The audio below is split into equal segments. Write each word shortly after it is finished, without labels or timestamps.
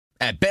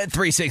At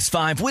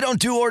Bet365, we don't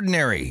do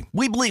ordinary.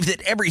 We believe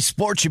that every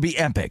sport should be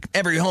epic.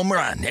 Every home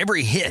run,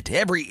 every hit,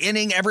 every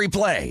inning, every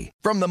play.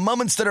 From the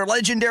moments that are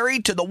legendary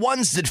to the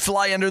ones that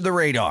fly under the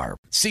radar.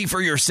 See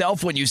for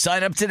yourself when you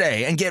sign up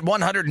today and get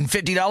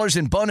 $150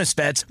 in bonus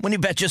bets when you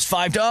bet just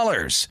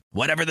 $5.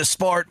 Whatever the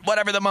sport,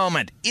 whatever the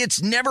moment,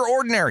 it's never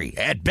ordinary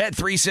at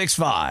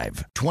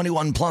Bet365.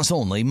 21 plus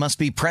only. Must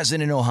be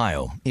present in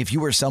Ohio. If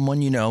you or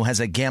someone you know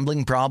has a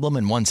gambling problem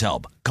and wants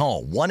help,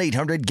 call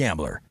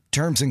 1-800-GAMBLER.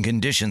 Terms and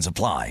conditions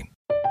apply.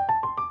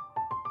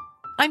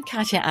 I'm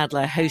Katya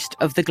Adler, host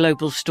of The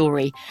Global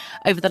Story.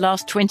 Over the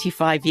last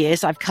 25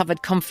 years, I've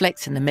covered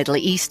conflicts in the Middle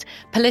East,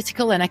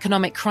 political and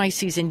economic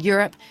crises in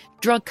Europe,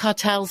 drug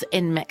cartels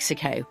in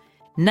Mexico.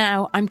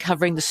 Now I'm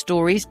covering the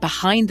stories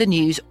behind the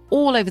news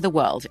all over the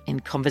world in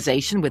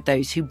conversation with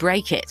those who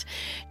break it.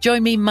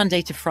 Join me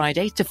Monday to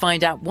Friday to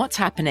find out what's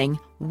happening,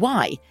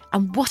 why,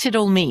 and what it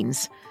all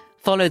means.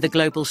 Follow The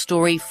Global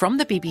Story from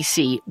the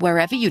BBC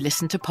wherever you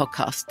listen to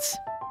podcasts.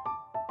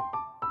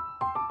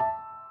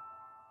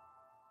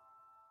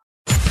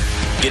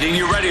 Getting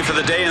you ready for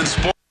the day in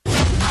sport.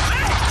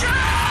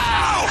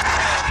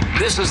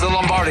 This is the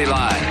Lombardi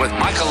Line with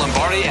Michael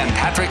Lombardi and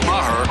Patrick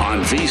Maher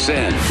on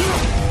VSiN.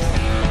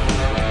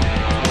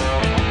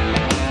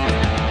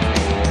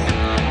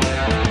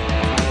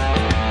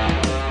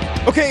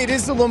 Okay, it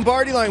is the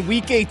Lombardi Line,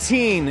 Week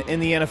 18 in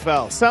the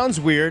NFL.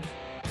 Sounds weird.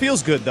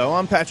 Feels good, though.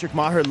 I'm Patrick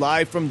Maher,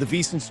 live from the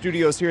VSiN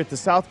studios here at the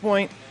South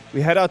Point.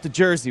 We head out to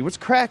Jersey. What's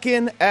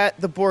cracking at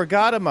the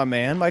Borgata, my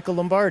man, Michael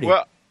Lombardi?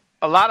 Well,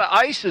 a lot of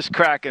ice is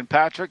cracking,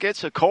 Patrick.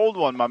 It's a cold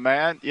one, my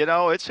man. You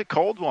know, it's a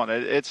cold one.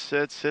 It's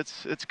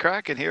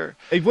cracking here.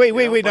 Hey,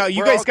 wait. Now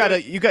you guys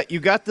you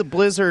got the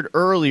blizzard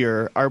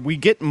earlier. Are we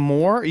getting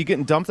more? Are you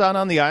getting dumped out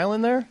on the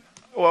island there?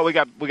 Well, we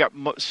got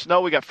snow.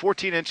 We got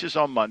 14 inches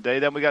on Monday.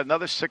 Then we got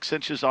another 6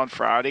 inches on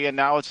Friday, and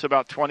now it's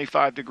about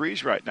 25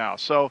 degrees right now.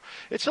 So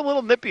it's a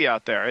little nippy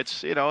out there.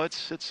 It's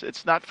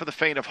not for the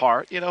faint of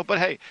heart, But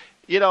hey.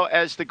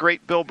 As the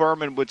great Bill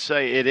Berman would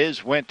say, it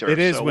is winter. It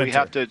is so winter. We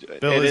have to.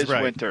 Bill it is is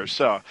right. winter.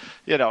 So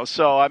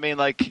I mean,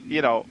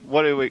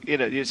 what do we?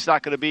 It's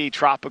not going to be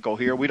tropical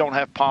here. We don't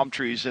have palm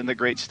trees in the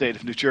great state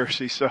of New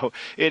Jersey, so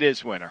it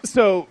is winter.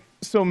 So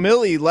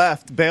Millie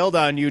bailed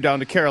on you down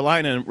to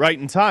Carolina right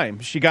in time.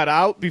 She got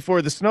out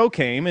before the snow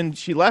came, and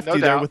she left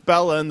you there with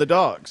Bella and the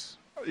dogs.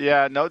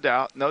 Yeah, no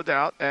doubt.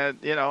 And,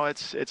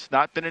 it's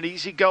not been an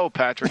easy go,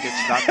 Patrick.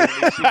 It's not been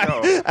an easy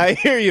go. I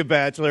hear you,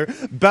 Bachelor.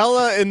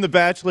 Bella and The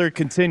Bachelor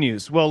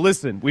continues. Well,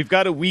 listen, we've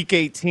got a Week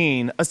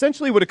 18.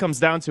 Essentially what it comes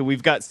down to,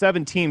 we've got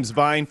 7 teams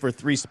vying for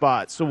 3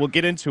 spots, so we'll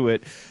get into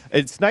it.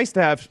 It's nice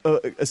to have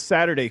a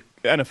Saturday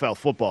NFL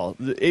football,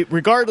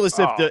 regardless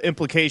if the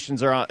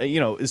implications are,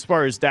 as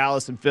far as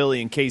Dallas and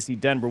Philly and KC,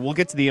 Denver. We'll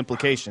get to the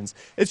implications.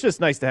 It's just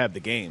nice to have the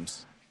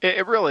games.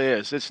 It really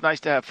is. It's nice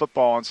to have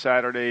football on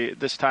Saturday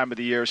this time of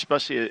the year,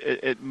 especially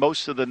at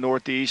most of the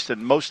Northeast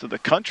and most of the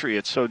country.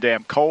 It's so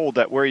damn cold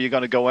that where are you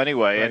going to go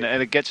anyway? Right.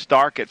 And it gets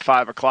dark at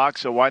 5 o'clock,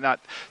 so why not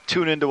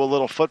tune into a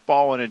little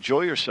football and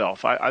enjoy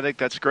yourself? I think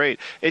that's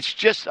great. It's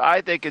just,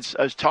 I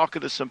was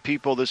talking to some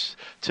people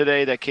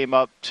today that came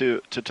up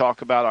to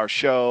talk about our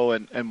show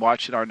and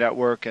watching our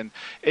network, and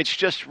it's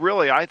just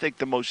really, I think,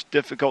 the most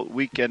difficult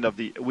week of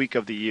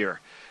the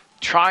year,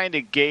 trying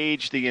to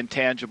gauge the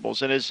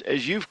intangibles. And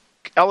as you've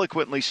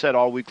eloquently said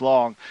all week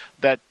long,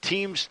 that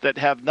teams that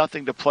have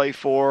nothing to play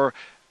for,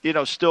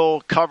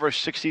 still cover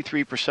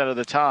 63% of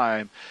the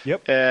time.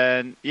 Yep.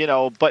 And,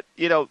 but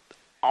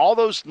all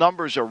those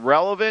numbers are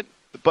relevant,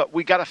 but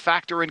we got to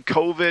factor in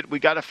COVID. We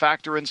got to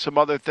factor in some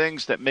other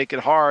things that make it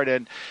hard.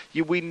 And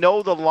we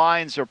know the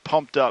lines are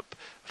pumped up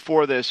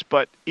for this,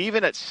 but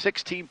even at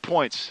 16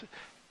 points,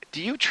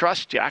 do you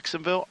trust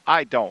Jacksonville?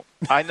 I don't.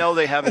 I know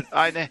they haven't.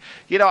 I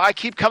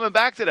keep coming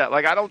back to that.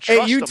 Like, I don't trust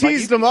them. Hey, you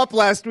teased them up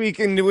last week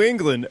in New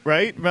England,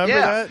 right? Remember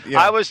that?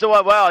 Yeah, I was the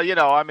one. Well,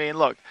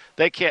 look,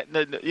 they can't.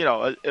 But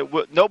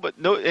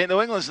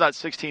New England's not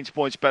 16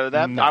 points better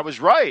than them. No. I was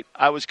right.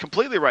 I was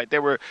completely right. They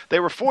were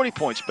 40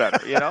 points better.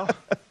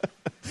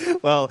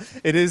 Well,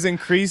 it is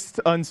increased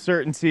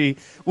uncertainty.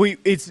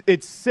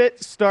 It's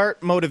sit,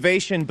 start,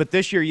 motivation, but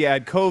this year you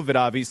add COVID,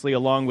 obviously,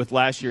 along with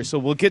last year. So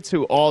we'll get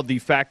to all the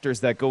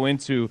factors that go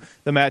into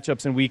the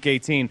matchups in Week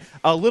 18.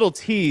 A little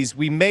tease,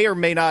 we may or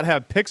may not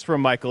have picks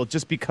from Michael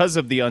just because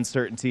of the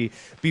uncertainty.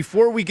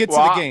 Before we get to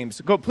the games,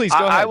 go ahead.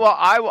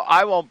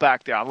 I won't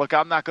back down. Look,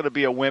 I'm not going to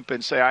be a wimp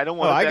and say I don't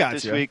want to bet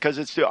this week because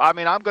it's. I'm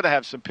going to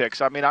have some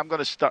picks. I'm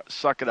going to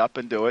suck it up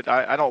and do it.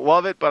 I don't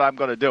love it, but I'm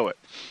going to do it.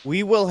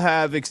 We will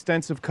have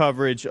extensive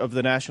coverage of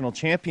the national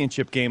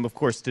championship game, of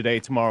course, today,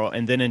 tomorrow,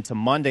 and then into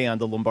Monday on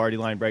the Lombardi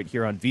Line right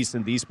here on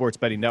VSiN, the Sports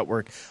Betting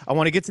Network. I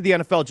want to get to the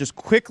NFL. Just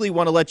quickly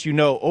want to let you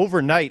know,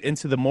 overnight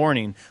into the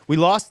morning, we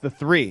lost the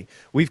 3.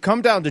 We've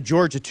come down to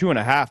Georgia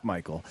 2.5,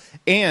 Michael.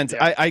 And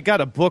I got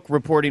a book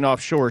reporting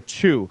offshore,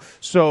 too.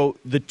 So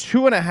the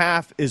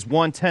 2.5 is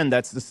 110.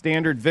 That's the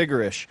standard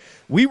vigorish.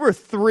 We were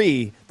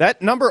 3.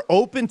 That number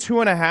opened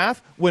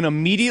 2.5, went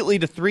immediately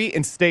to 3,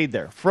 and stayed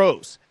there,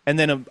 froze. And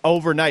then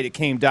overnight it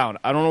came down.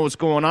 I don't know what's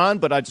going on,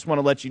 but I just want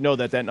to let you know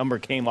that number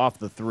came off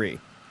the 3.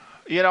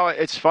 You know,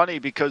 it's funny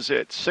because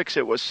it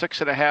was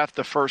 6.5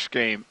 the first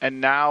game,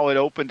 and now it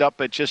opened up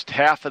at just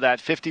half of that,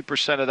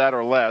 50% of that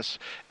or less,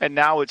 and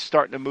now it's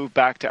starting to move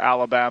back to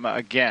Alabama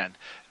again.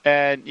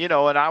 And, you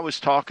know, and I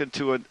was talking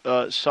to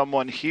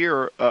someone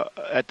here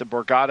at the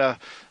Borgata,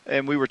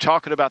 and we were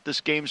talking about this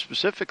game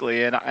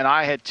specifically, and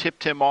I had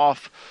tipped him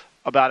off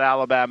about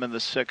Alabama in the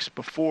 6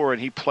 before,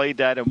 and he played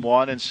that and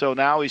won. And so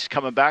now he's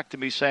coming back to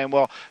me saying,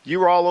 well, you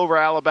were all over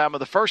Alabama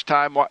the first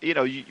time.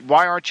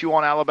 Why aren't you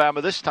on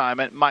Alabama this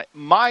time? And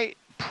my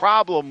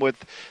problem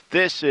with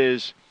this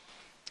is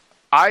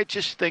I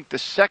just think the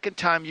second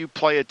time you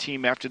play a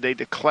team after they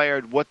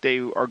declared what they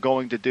are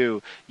going to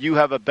do, you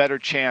have a better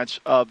chance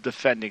of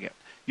defending it.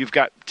 You've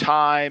got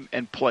time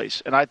and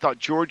place. And I thought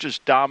Georgia's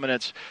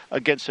dominance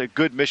against a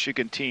good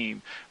Michigan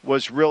team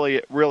was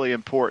really, really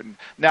important.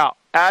 Now,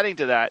 adding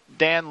to that,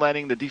 Dan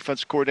Lanning, the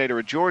defense coordinator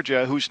at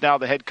Georgia, who's now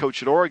the head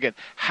coach at Oregon,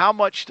 how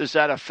much does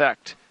that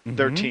affect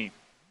their team?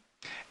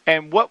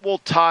 And what will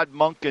Todd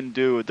Monken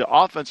do, the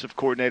offensive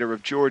coordinator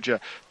of Georgia,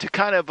 to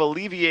kind of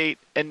alleviate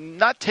and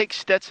not take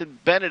Stetson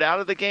Bennett out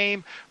of the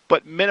game,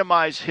 but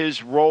minimize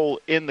his role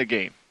in the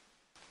game?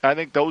 I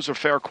think those are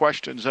fair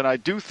questions. And I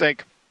do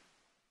think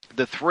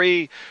the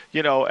 3,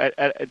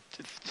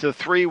 the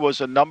 3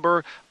 was a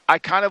number. I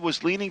kind of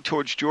was leaning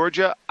towards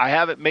Georgia. I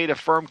haven't made a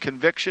firm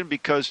conviction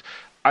because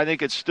I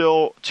think it's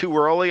still too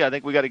early. I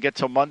think we got to get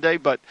till Monday.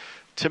 But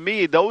to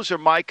me, those are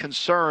my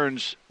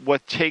concerns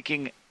with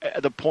taking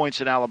the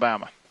points in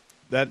Alabama.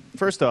 That,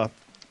 first off,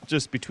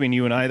 just between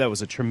you and I, that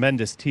was a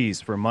tremendous tease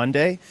for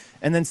Monday.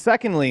 And then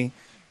secondly,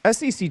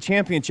 SEC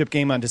championship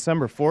game on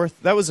December 4th,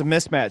 that was a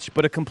mismatch.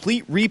 But a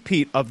complete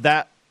repeat of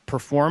that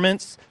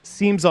performance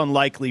seems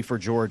unlikely for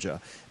Georgia.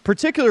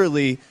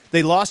 Particularly,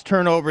 they lost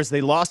turnovers,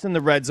 they lost in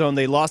the red zone,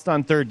 they lost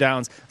on third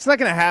downs. It's not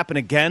going to happen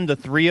again, the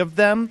 3 of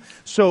them.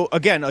 So,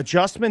 again,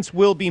 adjustments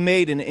will be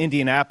made in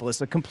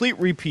Indianapolis. A complete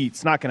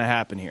repeat's not going to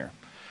happen here.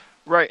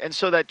 Right, and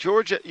so that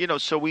Georgia,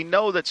 so we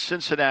know that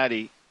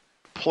Cincinnati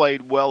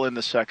played well in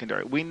the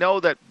secondary. We know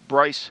that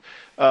Bryce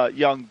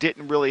Young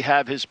didn't really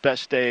have his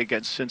best day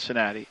against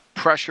Cincinnati.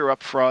 Pressure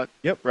up front,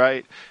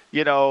 right?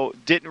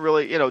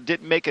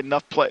 Didn't make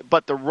enough play.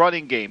 But the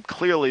running game,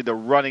 clearly the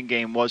running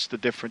game was the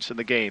difference in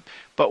the game.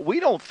 But we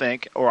don't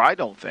think, or I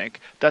don't think,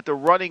 that the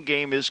running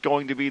game is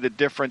going to be the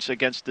difference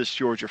against this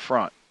Georgia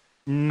front.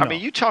 No. I mean,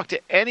 you talk to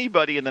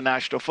anybody in the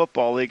National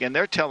Football League, and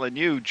they're telling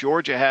you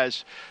Georgia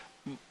has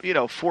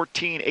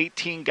 14,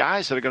 18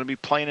 guys that are going to be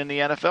playing in the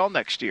NFL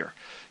next year.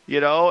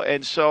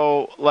 And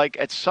so,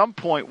 at some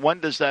point, when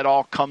does that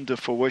all come to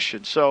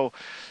fruition? So,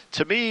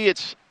 to me,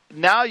 it's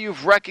now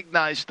you've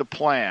recognized the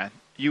plan.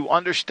 You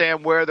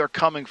understand where they're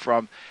coming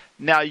from.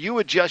 Now you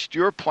adjust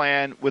your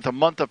plan with a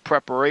month of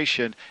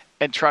preparation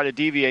and try to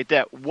deviate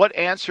that. What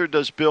answer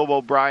does Bill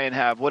O'Brien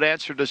have? What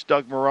answer does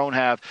Doug Marrone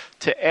have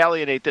to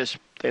alienate this?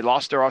 They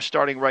lost their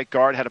starting right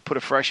guard, had to put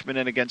a freshman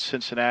in against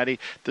Cincinnati.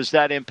 Does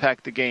that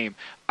impact the game?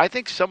 I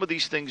think some of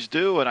these things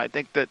do, and I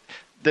think that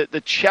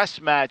the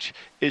chess match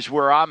is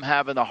where I'm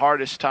having the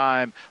hardest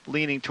time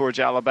leaning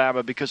towards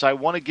Alabama because I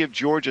want to give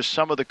Georgia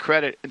some of the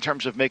credit in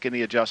terms of making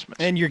the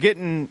adjustments. And you're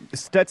getting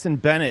Stetson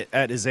Bennett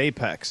at his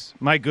apex.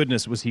 My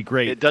goodness, was he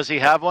great. Does he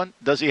have one?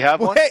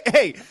 One?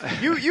 Hey,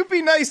 you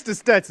be nice to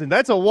Stetson.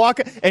 That's a walk.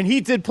 And he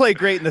did play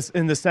great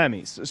in the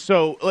semis.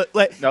 So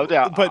no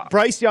doubt. But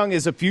Bryce Young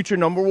is a future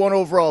number 1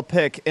 overall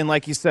pick. And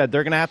like you said,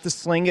 they're going to have to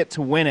sling it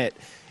to win it.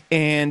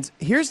 And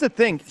here's the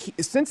thing.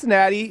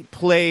 Cincinnati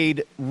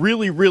played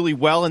really, really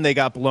well, and they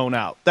got blown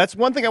out. That's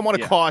one thing I want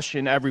to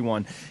caution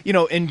everyone.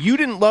 And you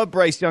didn't love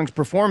Bryce Young's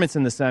performance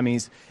in the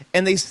semis,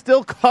 and they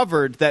still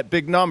covered that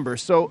big number.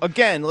 So,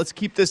 again, let's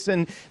keep this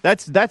in.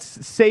 That's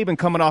Saban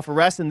coming off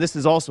arrest, and this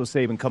is also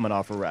Saban coming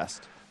off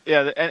arrest.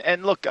 Yeah,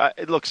 and look,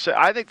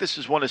 I think this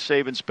is one of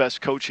Saban's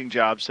best coaching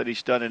jobs that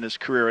he's done in his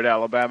career at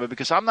Alabama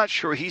because I'm not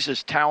sure he's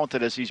as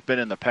talented as he's been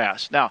in the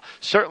past. Now,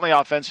 certainly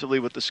offensively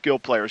with the skill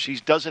players, he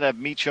doesn't have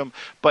Meacham,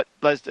 but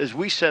as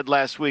we said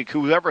last week,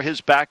 whoever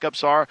his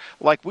backups are,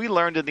 like we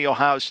learned in the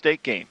Ohio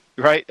State game,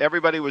 right?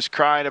 Everybody was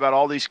crying about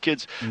all these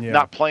kids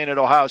not playing at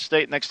Ohio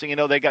State. Next thing you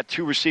know, they got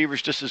 2 receivers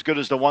just as good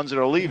as the ones that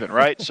are leaving,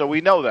 right? So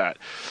we know that.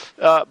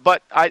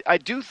 But I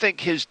do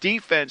think his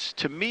defense,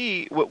 to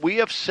me, what we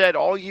have said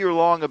all year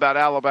long about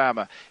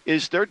Alabama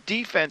is their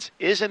defense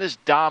isn't as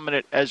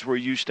dominant as we're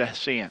used to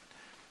seeing.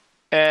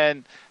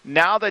 And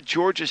now that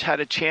Georgia's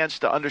had a chance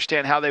to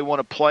understand how they want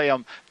to play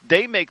them,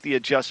 they make the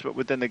adjustment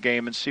within the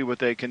game and see what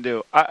they can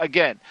do.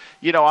 Again,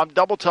 I'm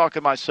double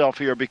talking myself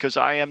here because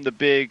I am the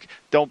big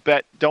don't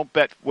bet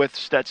with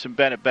Stetson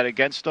Bennett, bet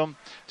against them.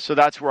 So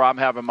that's where I'm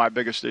having my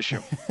biggest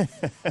issue.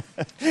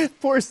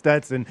 Poor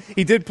Stetson.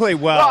 He did play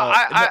well.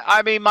 Well,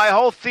 I mean, my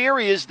whole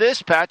theory is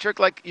this, Patrick.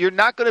 You're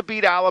not going to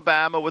beat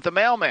Alabama with a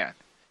mailman.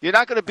 You're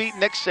not going to beat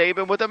Nick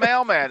Saban with a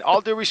mailman.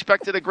 All due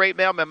respect to the great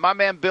mailman. My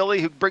man Billy,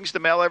 who brings the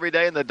mail every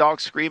day and the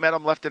dogs scream at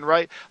him left and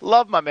right.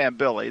 Love my man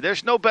Billy.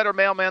 There's no better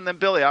mailman than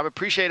Billy. I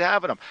appreciate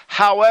having him.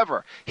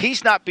 However,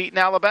 he's not beating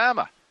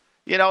Alabama.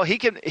 He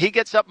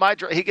gets up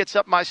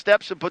my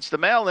steps and puts the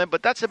mail in,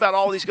 but that's about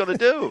all he's going to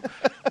do.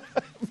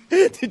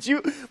 Did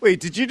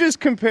you just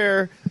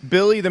compare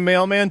Billy the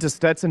mailman to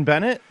Stetson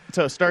Bennett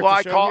to start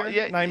the show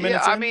here? 9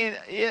 minutes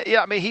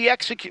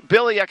in?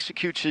 Billy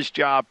executes his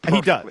job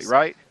perfectly,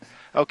 right?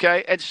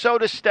 Okay, and so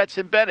does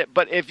Stetson Bennett.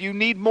 But if you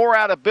need more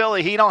out of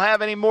Billy, he don't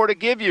have any more to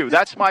give you.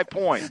 That's my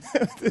point.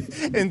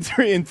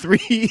 in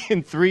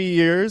three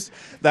years,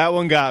 that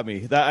one got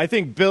me. I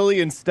think Billy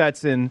and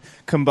Stetson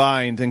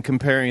combined, and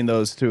comparing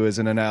those two as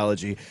an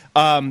analogy.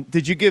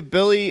 Did you give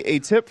Billy a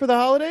tip for the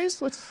holidays?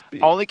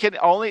 Only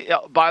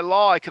by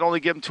law I can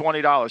only give him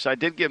 $20. I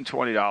did give him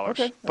 $20,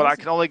 okay, but I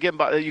can only give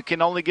him. You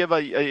can only give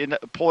an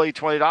employee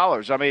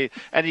 $20. I mean,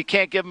 and you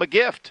can't give him a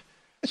gift.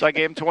 So I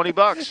gave him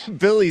 $20.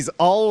 Billy's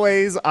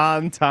always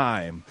on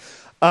time.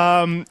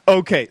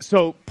 Okay,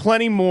 so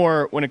plenty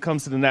more when it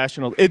comes to the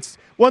national. It's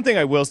one thing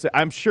I will say.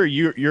 I'm sure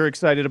you're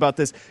excited about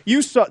this.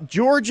 You saw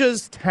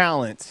Georgia's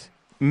talent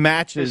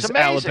matches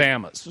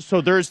Alabama's,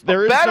 so there is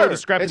no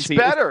discrepancy.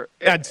 It's better.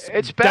 It's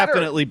better.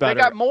 Definitely better.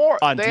 They got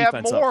more on they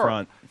defense have more. up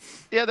front.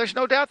 Yeah, there's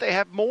no doubt they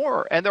have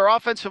more, and their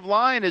offensive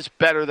line is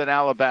better than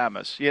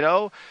Alabama's. And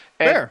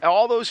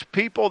all those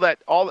people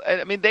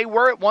they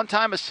were at one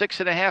time a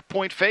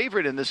 6.5-point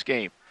favorite in this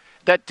game.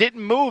 That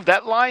didn't move.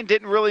 That line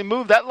didn't really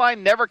move. That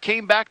line never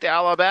came back to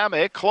Alabama.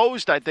 It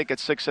closed, I think, at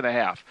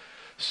 6.5.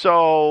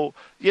 So,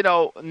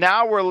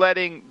 now we're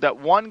letting that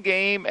one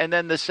game and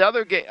then this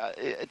other game.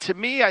 To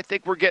me, I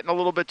think we're getting a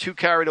little bit too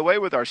carried away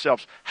with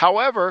ourselves.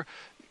 However,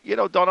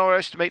 don't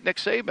underestimate Nick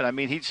Saban. I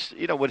mean, he's,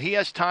 when he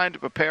has time to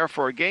prepare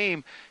for a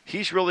game,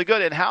 he's really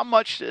good. And how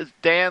much is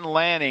Dan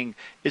Lanning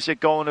is it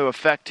going to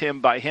affect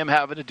him by him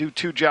having to do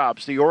two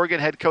jobs, the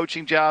Oregon head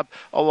coaching job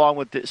along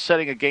with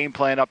setting a game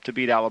plan up to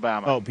beat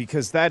Alabama? Oh,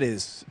 because that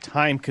is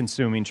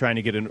time-consuming trying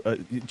to get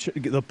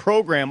the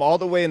program all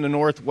the way in the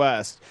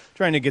Northwest,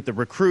 trying to get the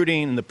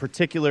recruiting and the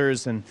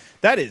particulars, and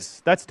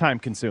that's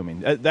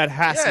time-consuming. That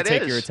has to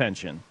take your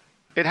attention.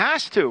 It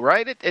has to,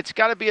 right? It's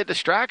got to be a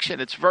distraction.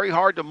 It's very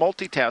hard to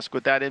multitask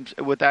with that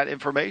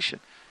information.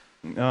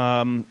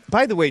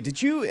 By the way, did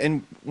you,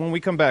 and when we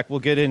come back, we'll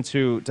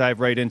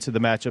dive right into the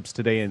matchups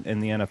today in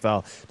the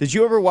NFL. Did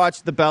you ever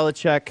watch the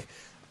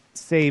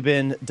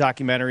Belichick-Saban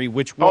documentary,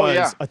 which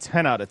was a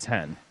 10 out of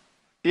 10?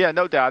 Yeah,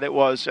 no doubt it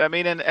was. I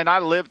mean, and I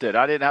lived it.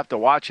 I didn't have to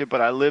watch it,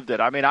 but I lived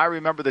it. I mean, I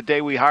remember the day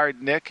we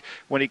hired Nick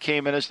when he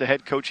came in as the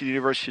head coach of the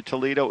University of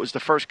Toledo. It was the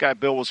first guy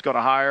Bill was going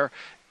to hire.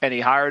 And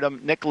he hired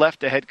him. Nick left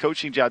the head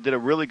coaching job, did a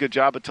really good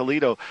job at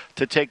Toledo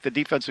to take the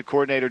defensive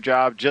coordinator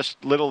job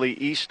just literally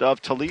east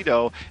of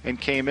Toledo and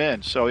came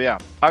in. So, yeah,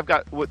 I've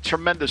got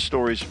tremendous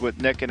stories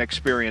with Nick and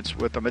experience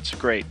with him. It's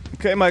great.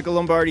 Okay, Michael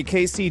Lombardi,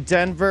 KC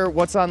Denver.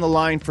 What's on the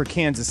line for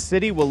Kansas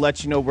City? We'll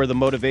let you know where the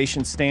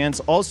motivation stands.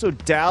 Also,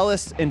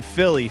 Dallas and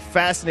Philly.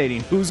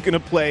 Fascinating. Who's going to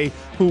play,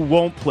 who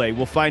won't play?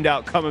 We'll find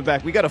out coming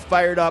back. We got a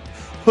fired up,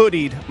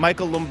 hoodied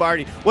Michael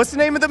Lombardi. What's the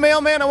name of the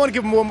mailman? I want to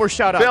give him one more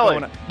shout out.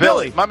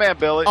 Billy. My man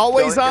Billy.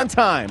 Always on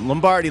time.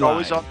 Lombardi line.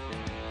 Always on.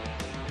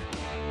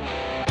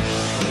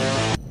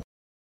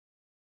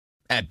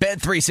 At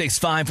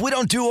Bet365, we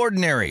don't do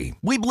ordinary.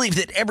 We believe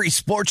that every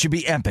sport should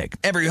be epic.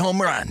 Every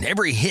home run,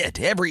 every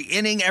hit, every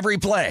inning, every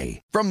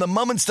play. From the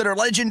moments that are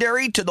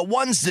legendary to the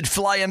ones that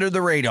fly under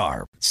the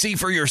radar. See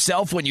for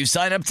yourself when you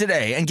sign up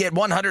today and get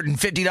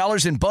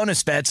 $150 in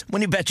bonus bets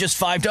when you bet just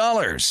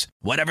 $5.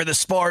 Whatever the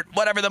sport,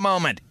 whatever the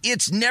moment,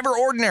 it's never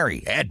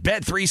ordinary at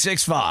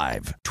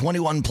Bet365.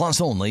 21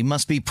 plus only.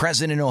 Must be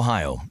present in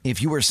Ohio.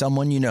 If you or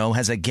someone you know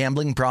has a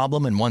gambling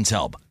problem and wants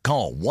help,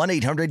 call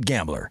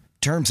 1-800-GAMBLER.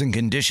 Terms and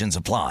conditions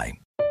apply.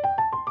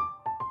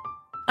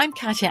 I'm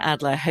Katya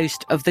Adler,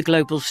 host of The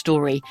Global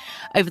Story.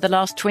 Over the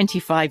last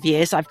 25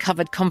 years, I've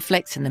covered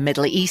conflicts in the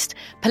Middle East,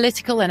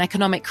 political and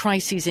economic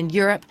crises in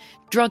Europe,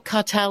 drug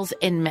cartels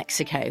in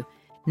Mexico.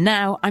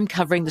 Now I'm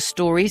covering the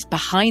stories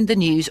behind the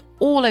news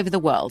all over the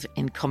world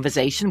in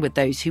conversation with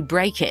those who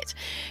break it.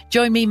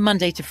 Join me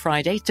Monday to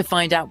Friday to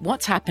find out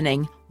what's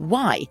happening,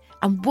 why,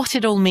 and what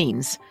it all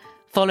means.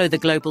 Follow The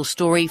Global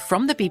Story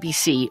from the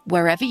BBC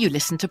wherever you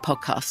listen to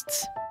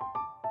podcasts.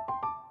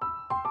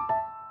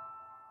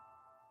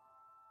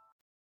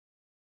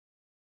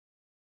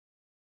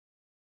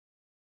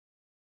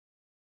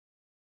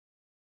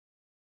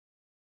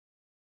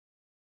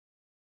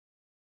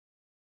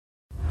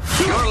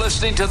 You're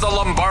listening to the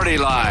Lombardi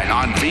Line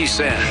on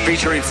VSiN,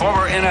 featuring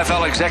former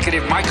NFL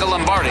executive Michael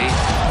Lombardi.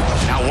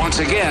 Now, once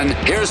again,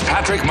 here's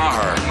Patrick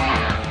Maher.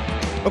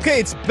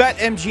 Okay, it's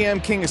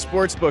BetMGM, king of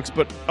sportsbooks,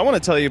 but I want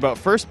to tell you about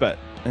FirstBet.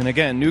 And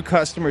again, new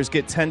customers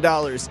get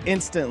 $10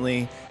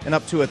 instantly and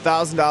up to a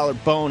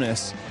 $1,000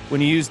 bonus when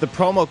you use the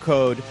promo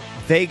code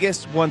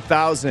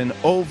Vegas1000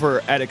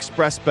 over at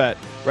ExpressBet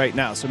right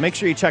now. So make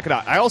sure you check it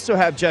out. I also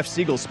have Jeff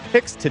Siegel's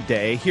picks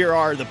today. Here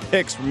are the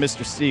picks from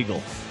Mr.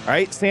 Siegel. All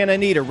right, Santa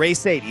Anita,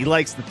 race 8. He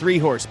likes the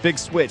 3-horse, Big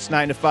Switch,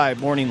 9-5,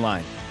 morning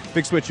line.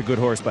 Big Switch, a good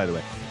horse, by the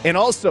way. And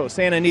also,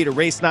 Santa Anita,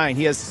 race 9.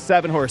 He has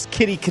 7-horse,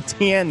 Kitty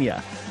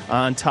Catania,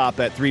 on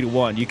top at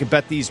 3-1. You can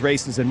bet these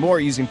races and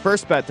more using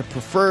FirstBet, the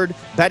preferred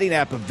betting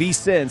app of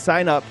VSiN.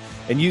 Sign up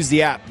and use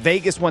the app.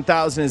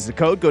 Vegas1000 is the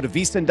code. Go to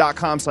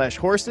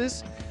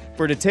vsin.com/horses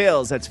For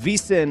details, that's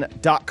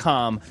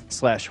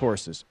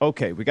vsin.com/horses.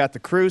 Okay, we got the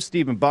crew,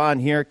 Stephen Bond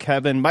here,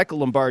 Kevin, Michael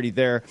Lombardi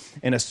there,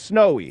 in it's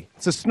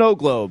a snow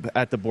globe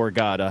at the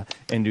Borgata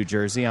in New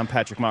Jersey. I'm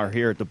Patrick Maher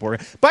here at the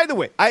Borgata. By the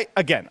way, I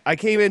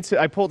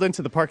pulled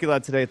into the parking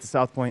lot today at the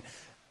South Point.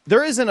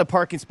 There isn't a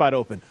parking spot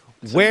open.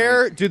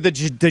 Where do the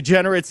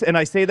degenerates, and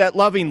I say that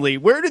lovingly,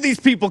 where do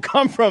these people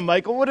come from,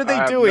 Michael? What are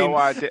they doing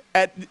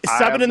at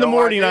 7 in the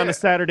morning on a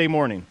Saturday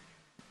morning?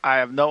 I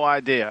have no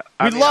idea.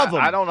 We love them.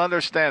 I don't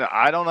understand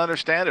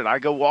it. I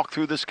go walk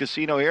through this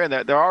casino here, and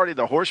they're already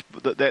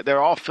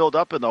they're all filled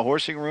up in the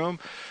horsing room.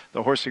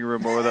 The horsing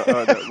room, or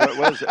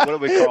what is it? What do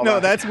we call it? No,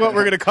 that's what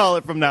we're going to call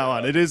it from now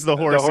on. It is the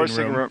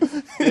horsing room.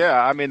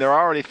 Yeah, I mean, they're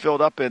already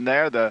filled up in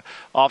there, the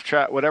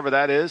off-track, whatever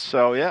that is.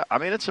 So, yeah, I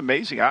mean, it's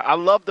amazing. I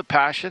love the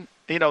passion.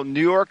 You know,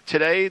 New York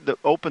today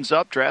opens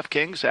up.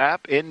 DraftKings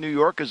app in New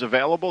York is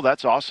available.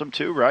 That's awesome,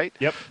 too, right?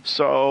 Yep.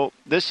 So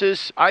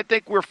I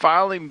think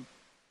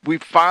we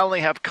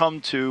finally have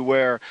come to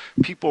where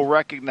people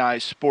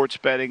recognize sports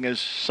betting is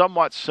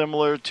somewhat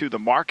similar to the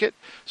market,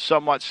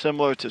 somewhat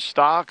similar to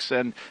stocks,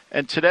 and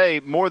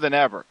today, more than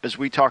ever, as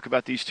we talk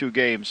about these two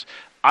games,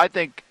 I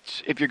think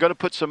if you're going to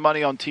put some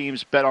money on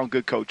teams, bet on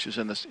good coaches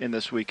in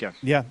this weekend.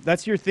 Yeah,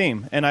 that's your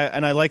theme, and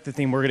I like the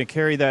theme. We're going to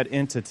carry that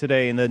into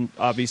today and then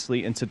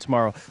obviously into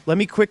tomorrow. Let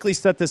me quickly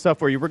set this up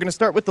for you. We're going to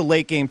start with the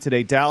late game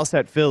today, Dallas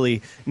at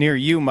Philly, near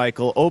you,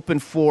 Michael. Open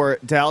 4.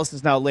 Dallas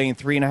is now laying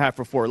 3.5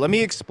 for 4. Let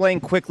me explain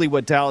quickly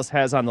what Dallas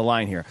has on the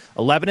line here.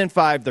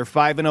 11-5. They're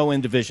 5-0 in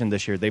division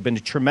this year. They've been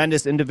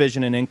tremendous in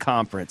division and in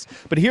conference.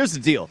 But here's the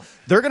deal.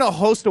 They're going to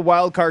host a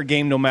wild card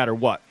game no matter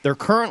what. They're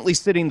currently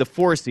sitting the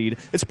 4 seed.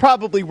 It's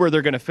probably where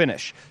they're going to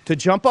finish. To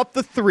jump up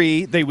the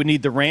 3, they would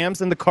need the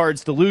Rams and the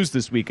Cards to lose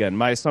this weekend.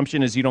 My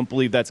assumption is you don't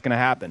believe that's going to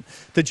happen.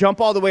 To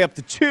jump all the way up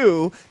to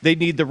 2, they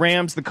need the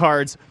Rams, the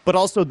Cards, but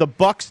also the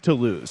Bucks to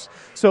lose.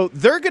 So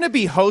they're going to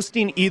be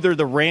hosting either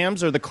the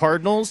Rams or the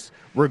Cardinals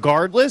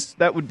regardless.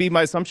 That would be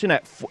my assumption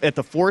at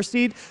the 4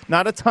 seed.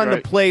 Not a ton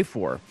to play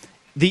for.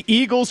 The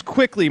Eagles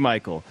quickly,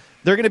 Michael.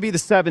 They're going to be the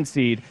 7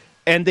 seed.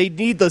 And they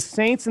need the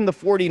Saints and the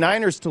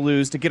 49ers to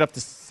lose to get up to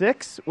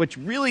 6, which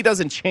really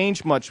doesn't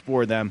change much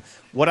for them.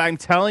 What I'm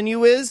telling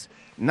you is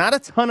not a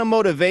ton of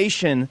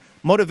motivation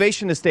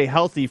to stay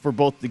healthy for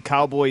both the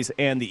Cowboys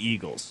and the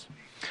Eagles.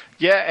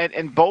 Yeah,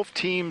 and both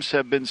teams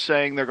have been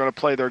saying they're going to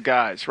play their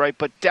guys, right?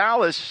 But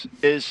Dallas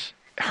is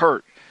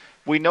hurt.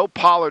 We know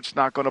Pollard's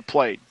not going to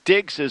play.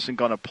 Diggs isn't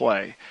going to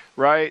play,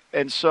 right?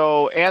 And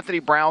so Anthony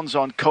Brown's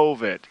on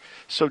COVID.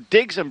 So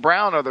Diggs and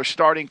Brown are their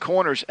starting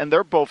corners, and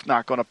they're both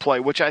not going to play,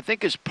 which I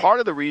think is part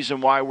of the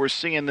reason why we're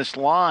seeing this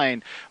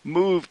line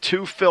move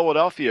to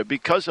Philadelphia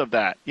because of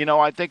that. You know,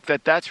 I think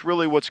that's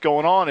really what's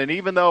going on. And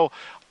even though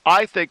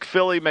I think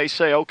Philly may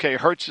say, okay,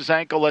 hurts his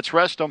ankle, let's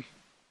rest him,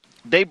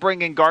 they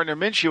bring in Gardner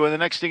Minshew, and the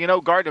next thing you know,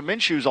 Gardner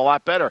Minshew's a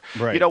lot better.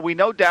 Right. You know, we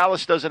know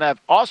Dallas doesn't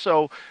have –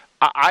 also –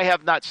 I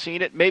have not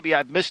seen it. Maybe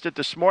I've missed it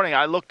this morning.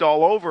 I looked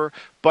all over,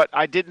 but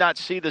I did not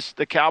see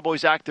the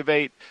Cowboys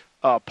activate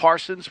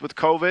Parsons with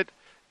COVID,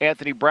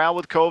 Anthony Brown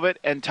with COVID,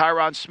 and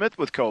Tyron Smith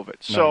with COVID.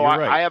 So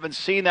I haven't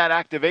seen that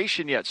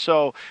activation yet.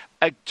 So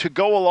to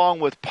go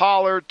along with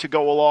Pollard, to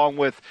go along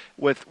with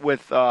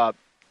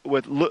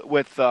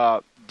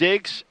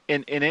Diggs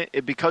in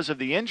it because of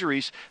the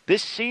injuries,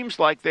 this seems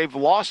like they've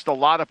lost a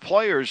lot of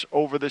players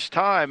over this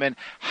time. And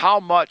how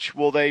much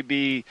will they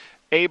be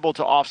able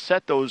to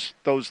offset those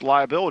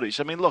liabilities?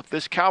 I mean, look,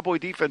 this Cowboy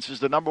defense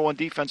is the number 1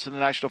 defense in the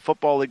National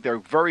Football League. They're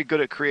very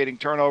good at creating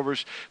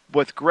turnovers.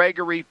 With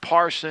Gregory,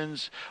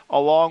 Parsons,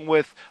 along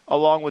with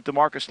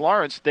DeMarcus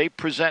Lawrence, they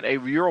present a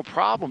real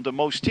problem to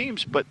most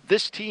teams. But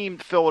this team,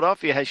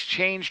 Philadelphia, has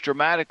changed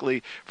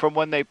dramatically from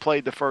when they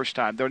played the first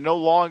time. They're no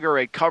longer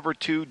a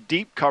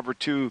deep cover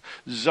 2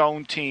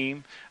 zone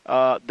team.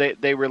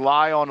 They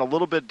rely on a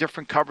little bit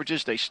different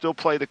coverages. They still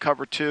play the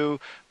cover 2.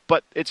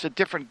 But it's a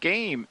different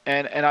game,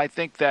 and I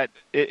think that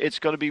it's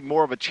going to be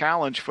more of a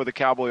challenge for the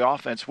Cowboy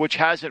offense, which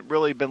hasn't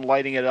really been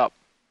lighting it up.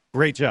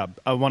 Great job.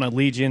 I want to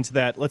lead you into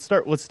that. Let's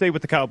stay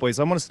with the Cowboys.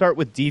 I want to start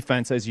with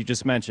defense, as you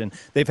just mentioned.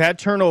 They've had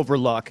turnover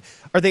luck.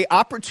 Are they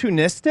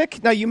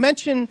opportunistic? Now, you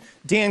mentioned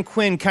Dan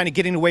Quinn kind of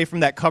getting away from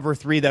that cover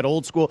 3, that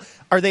old school.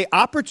 Are they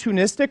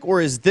opportunistic,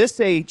 or is this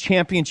a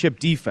championship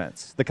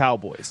defense, the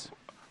Cowboys?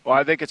 Well,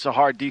 I think it's a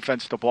hard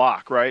defense to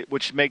block, right,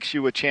 which makes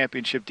you a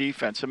championship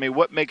defense. I mean,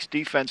 what makes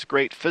defense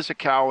great?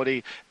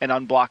 Physicality and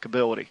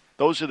unblockability.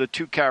 Those are the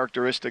 2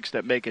 characteristics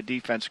that make a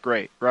defense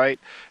great,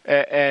 right?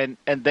 And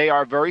they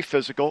are very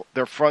physical.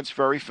 Their front's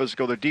very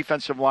physical. Their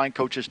defensive line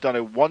coach has done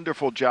a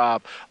wonderful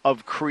job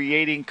of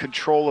creating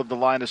control of the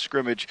line of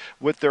scrimmage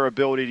with their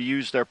ability to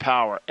use their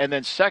power. And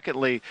then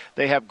secondly,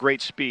 they have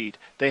great speed.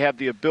 They have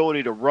the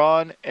ability to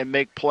run and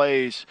make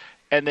plays,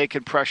 and they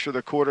can pressure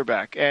the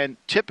quarterback. And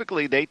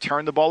typically they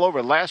turn the ball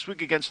over. Last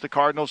week against the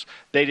Cardinals,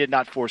 they did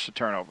not force a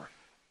turnover.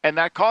 And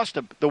that cost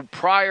them. The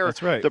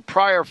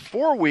prior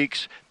 4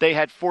 weeks, they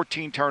had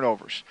 14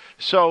 turnovers.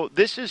 So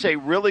this is a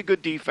really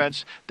good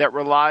defense that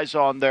relies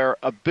on their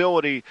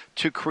ability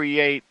to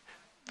create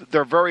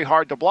they're very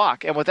hard to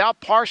block. And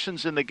without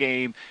Parsons in the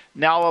game,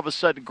 now all of a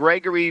sudden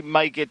Gregory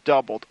might get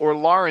doubled or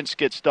Lawrence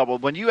gets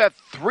doubled. When you have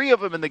three of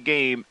them in the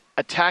game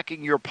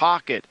attacking your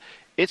pocket,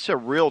 it's a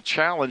real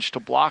challenge to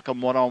block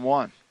them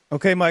one-on-one.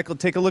 Okay, Michael,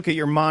 take a look at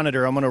your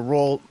monitor. I'm going to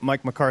roll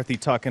Mike McCarthy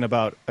talking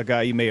about a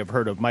guy you may have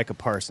heard of, Micah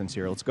Parsons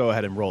here. Let's go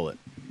ahead and roll it.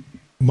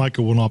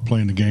 Micah will not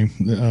play in the game.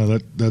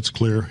 That's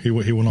clear. He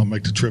will not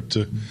make the trip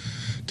to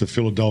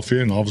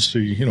Philadelphia. And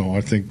obviously,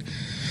 I think,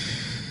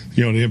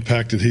 the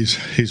impact that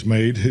he's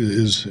made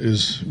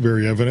is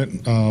very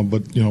evident.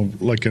 But,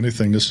 like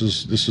anything, this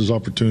is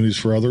opportunities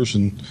for others.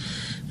 And,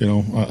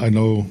 I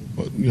know,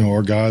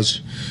 our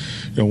guys,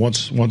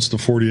 once the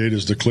 48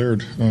 is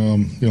declared,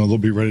 they'll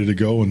be ready to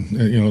go.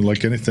 And,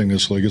 like anything,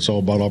 this league, it's all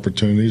about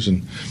opportunities.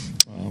 And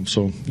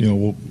so,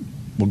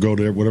 we'll go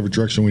to whatever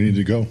direction we need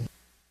to go.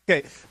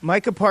 Okay,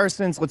 Micah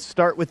Parsons, let's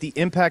start with the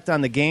impact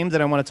on the game.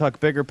 Then I want to talk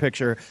bigger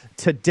picture.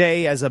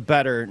 Today, as a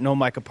bettor, no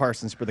Micah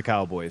Parsons for the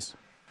Cowboys.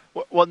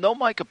 Well, no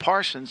Micah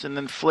Parsons, and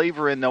then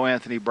flavor in no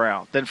Anthony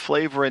Brown. Then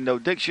flavor in no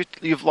Diggs.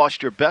 You've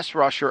lost your best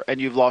rusher, and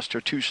you've lost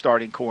your two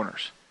starting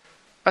corners.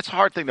 That's a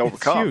hard thing to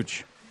overcome. It's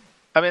huge.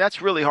 I mean,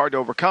 that's really hard to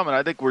overcome, and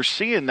I think we're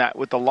seeing that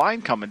with the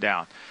line coming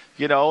down.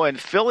 And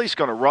Philly's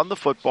going to run the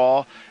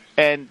football,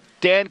 and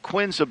Dan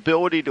Quinn's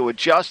ability to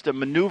adjust and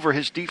maneuver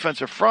his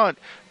defensive front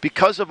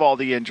because of all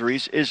the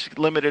injuries is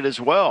limited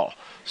as well.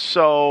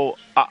 So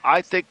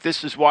I think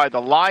this is why the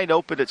line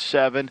opened at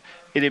 7.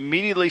 It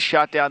immediately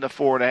shot down to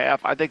 4.5.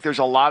 I think there's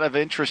a lot of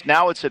interest.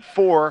 Now it's at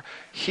 4.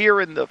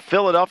 Here in the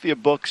Philadelphia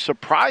book,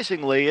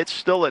 surprisingly, it's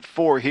still at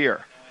 4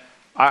 here.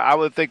 I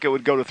would think it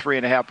would go to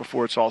 3.5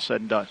 before it's all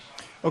said and done.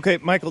 Okay,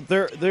 Michael,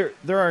 there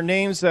are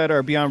names that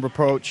are beyond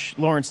reproach.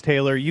 Lawrence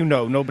Taylor,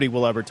 nobody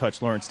will ever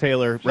touch Lawrence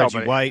Taylor,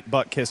 Reggie White,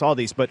 Butkus, all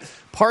these. But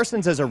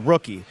Parsons as a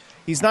rookie,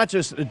 he's not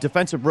just a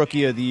defensive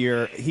rookie of the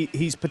year.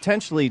 He's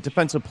potentially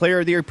defensive player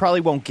of the year. He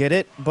probably won't get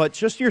it. But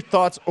just your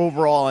thoughts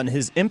overall on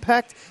his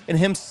impact and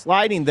him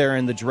sliding there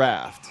in the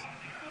draft.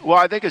 Well,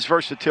 I think his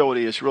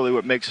versatility is really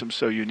what makes him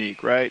so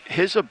unique, right?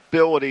 His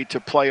ability to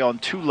play on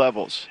two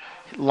levels,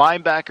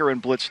 linebacker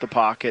and blitz the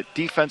pocket,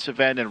 defensive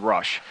end and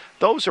rush.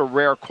 Those are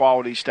rare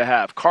qualities to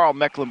have. Carl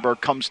Mecklenburg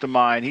comes to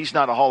mind. He's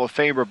not a Hall of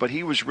Famer, but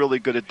he was really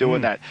good at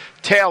doing that.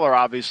 Taylor,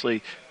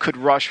 obviously, could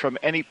rush from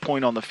any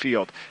point on the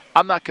field.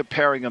 I'm not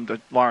comparing him to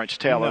Lawrence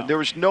Taylor. No.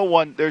 There's no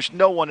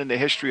one in the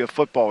history of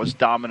football as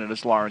dominant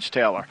as Lawrence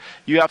Taylor.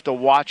 You have to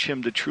watch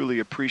him to truly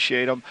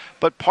appreciate him.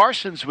 But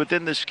Parsons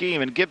within the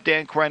scheme, and give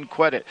Dan Quinn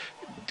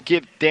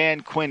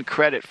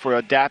credit for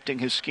adapting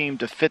his scheme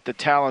to fit the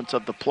talents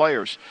of the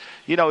players,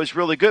 is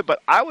really good.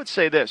 But I would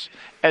say this,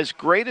 as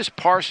great as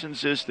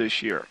Parsons is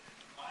this year,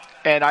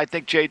 and I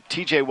think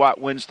T.J.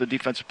 Watt wins the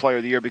Defensive Player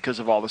of the Year because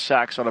of all the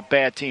sacks on a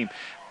bad team.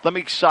 Let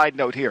me side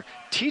note here.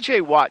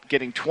 T.J. Watt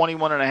getting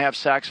 21.5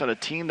 sacks on a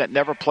team that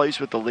never plays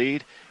with the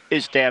lead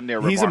is damn near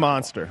remarkable. He's a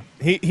monster.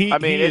 He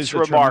it's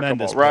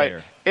remarkable,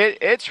 right?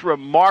 It's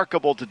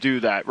remarkable to do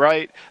that,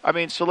 right? I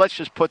mean, so let's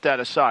just put that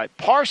aside.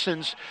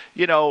 Parsons,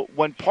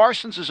 when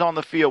Parsons is on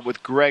the field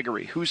with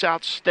Gregory, who's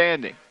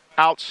outstanding,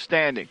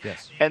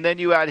 yes. And then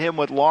you add him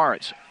with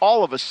Lawrence,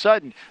 all of a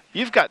sudden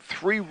you've got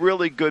three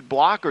really good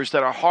blockers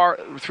that are hard,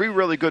 three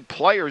really good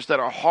players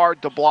that are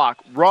hard to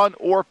block, run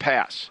or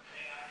pass.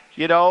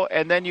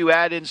 And then you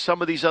add in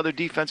some of these other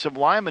defensive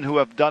linemen who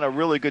have done a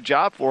really good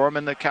job for them,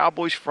 and the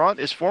Cowboys' front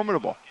is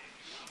formidable.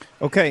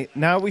 Okay,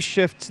 now we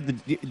shift to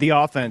the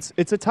offense.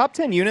 It's a top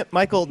 10 unit.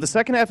 Michael, the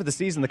second half of the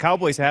season, the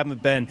Cowboys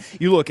haven't been,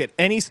 you look at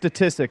any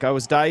statistic, I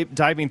was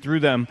diving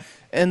through them,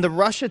 and the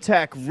rush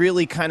attack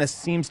really kind of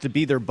seems to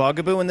be their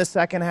bugaboo in the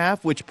second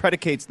half, which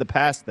predicates the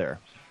pass there.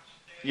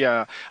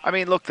 Yeah. I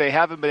mean, look, they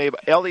haven't been able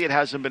 – Elliott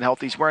hasn't been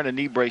healthy. He's wearing a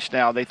knee brace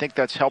now. They think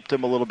that's helped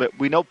him a little bit.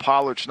 We know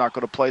Pollard's not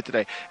going to play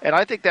today, and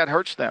I think that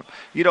hurts them.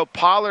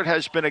 Pollard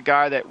has been a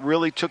guy that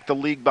really took the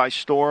league by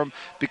storm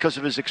because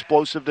of his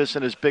explosiveness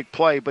and his big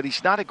play, but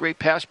he's not a great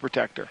pass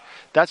protector.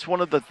 That's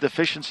one of the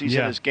deficiencies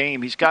in his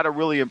game. He's got to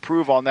really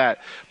improve on that.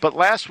 But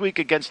last week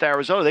against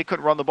Arizona, they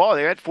couldn't run the ball.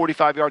 They had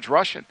 45 yards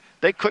rushing.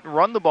 They couldn't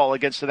run the ball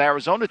against an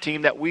Arizona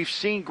team that we've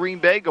seen Green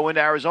Bay go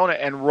into Arizona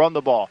and run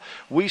the ball.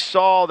 We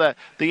saw the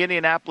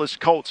Indianapolis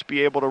Colts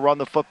be able to run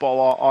the football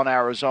on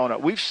Arizona.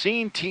 We've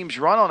seen teams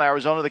run on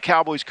Arizona. The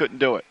Cowboys couldn't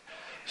do it.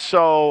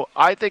 So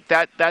I think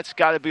that's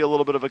got to be a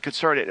little bit of a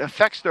concern. It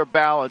affects their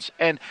balance.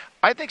 And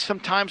I think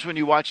sometimes when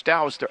you watch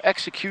Dallas, their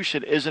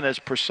execution isn't as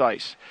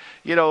precise.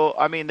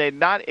 They're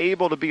not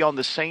able to be on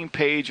the same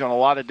page on a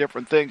lot of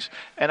different things,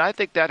 and I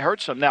think that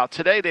hurts them. Now,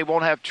 today they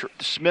won't have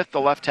Smith, the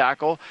left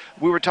tackle.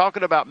 We were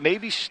talking about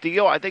maybe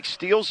Steele. I think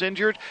Steele's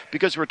injured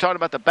because we're talking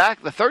about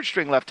the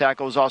third-string left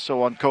tackle is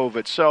also on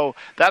COVID. So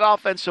that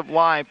offensive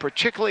line,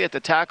 particularly at the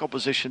tackle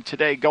position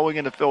today going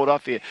into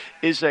Philadelphia,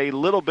 is a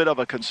little bit of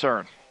a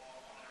concern.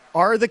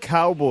 Are the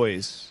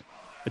Cowboys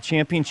a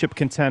championship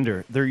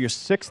contender? They're your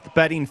sixth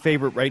betting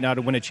favorite right now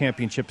to win a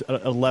championship,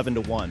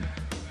 11-1.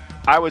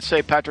 I would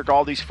say, Patrick,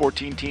 all these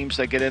 14 teams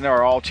that get in there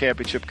are all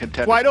championship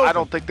contenders. Wide open. I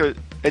don't think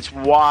it's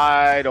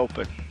wide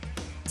open.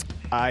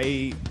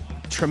 I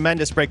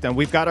tremendous breakdown.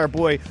 We've got our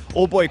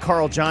old boy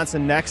Carl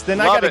Johnson next. Then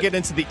I got to get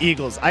into the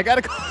Eagles. I got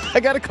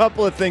a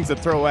couple of things to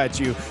throw at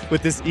you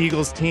with this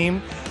Eagles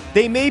team.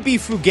 They may be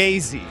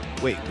fugazi.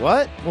 Wait,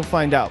 what? We'll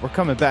find out. We're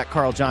coming back.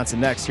 Carl Johnson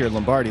next here at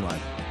Lombardi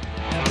Line.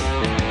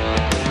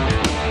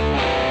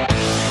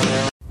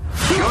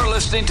 You're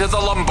listening to the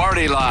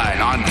Lombardi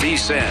Line on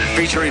VSiN,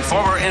 featuring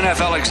former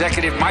NFL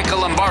executive Michael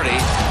Lombardi.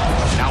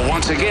 Now,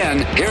 once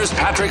again, here's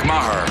Patrick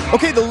Maher.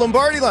 Okay, the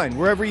Lombardi Line.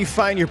 Wherever you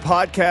find your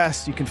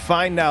podcast, you can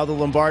find now the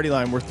Lombardi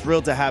Line. We're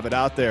thrilled to have it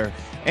out there.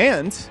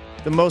 And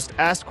the most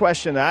asked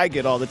question that I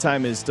get all the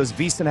time is, does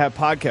VSiN have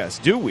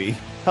podcasts? Do we?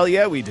 Hell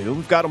yeah, we do.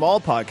 We've got them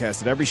all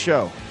podcasted, every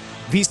show.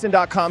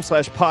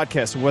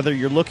 VSiN.com/podcast. Whether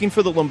you're looking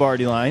for the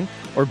Lombardi Line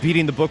or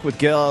beating the book with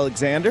Gail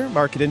Alexander,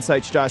 Market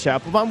Insights Josh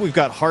Applebaum, we've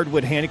got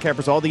Hardwood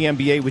Handicappers, all the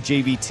NBA with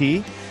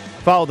JVT.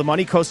 Follow the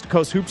money, coast to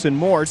coast hoops, and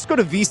more. Just go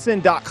to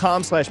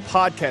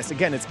VSiN.com/podcast.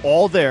 Again, it's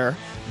all there.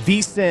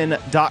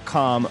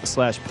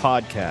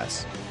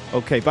 VSiN.com/podcast.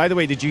 Okay, by the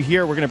way, did you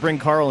hear, we're going to bring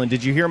Carl in,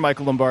 did you hear,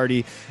 Michael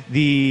Lombardi,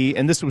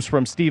 and this was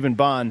from Stephen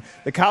Bond,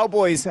 the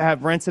Cowboys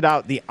have rented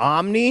out the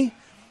Omni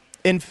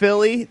in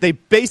Philly.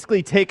 They've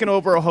basically taken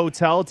over a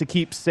hotel to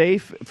keep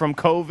safe from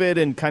COVID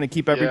and kind of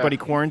keep everybody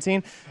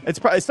quarantined.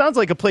 It sounds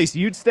like a place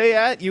you'd stay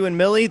at, you and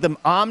Millie, the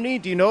Omni.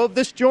 Do you know of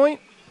this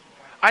joint?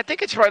 I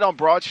think it's right on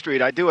Broad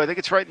Street. I do. I think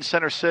it's right in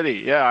Center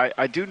City. Yeah,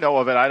 I do know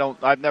of it.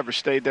 I've never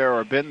stayed there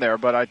or been there,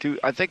 but I do.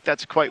 I think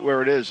that's quite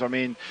where it is. I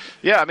mean,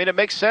 it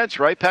makes sense,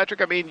 right, Patrick?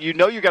 I mean, you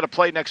got to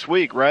play next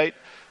week, right?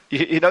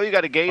 You know you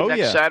got a game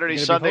next Saturday,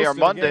 Sunday, or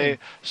Monday,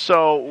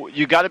 so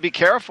you got to be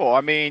careful.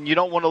 I mean, you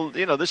don't want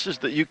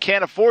to. You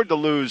can't afford to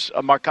lose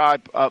a Micah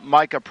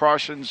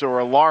Parsons or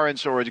a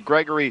Lawrence or a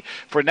Gregory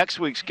for next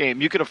week's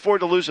game. You can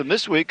afford to lose them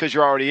this week because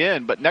you're already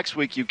in, but next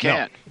week you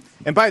can't. No.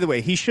 And by the way,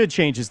 he should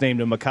change his name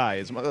to Mekhi.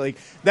 It's like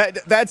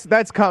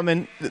that's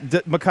coming.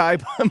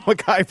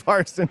 Mekhi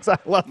Parsons. I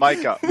love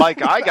Micah. I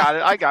got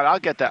it. I'll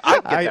get that.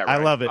 I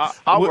love it.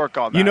 I'll work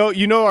on that.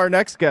 You know our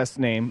next guest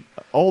name,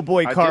 old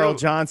boy Carl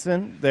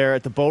Johnson, there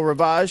at the Beau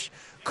Rivage.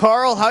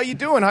 Carl, how you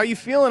doing? How you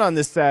feeling on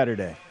this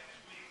Saturday?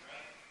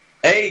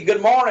 Hey,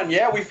 good morning.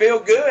 Yeah, we feel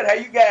good. How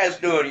you guys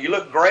doing? You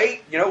look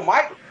great. You know,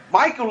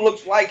 Michael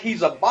looks like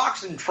he's a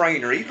boxing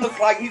trainer. He looks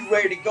like he's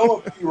ready to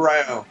go a few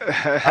rounds.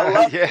 I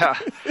love it.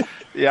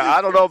 Yeah,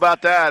 I don't know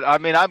about that. I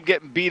mean, I'm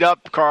getting beat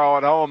up, Carl,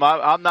 at home.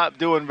 I'm not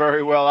doing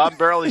very well. I'm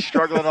barely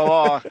struggling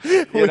along.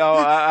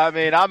 I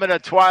mean, I'm in a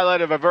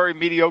twilight of a very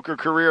mediocre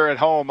career at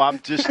home. I'm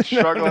just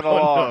struggling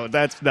along.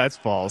 No, that's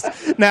false.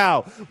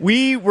 Now,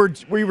 we were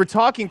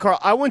talking, Carl.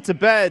 I went to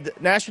bed.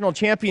 National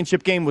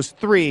championship game was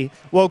 3.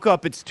 Woke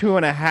up, it's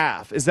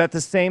 2.5. Is that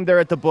the same there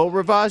at the Beau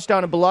Rivage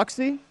down in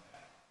Biloxi?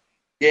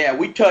 Yeah,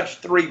 we touched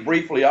 3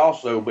 briefly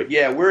also, but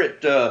yeah, we're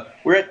at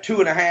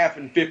 2.5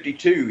 and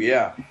 52.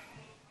 Yeah.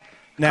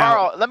 Now,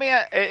 Carl, let me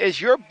ask, is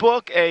your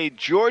book a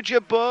Georgia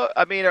book?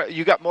 I mean,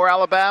 you got more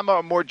Alabama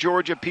or more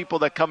Georgia people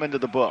that come into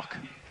the book?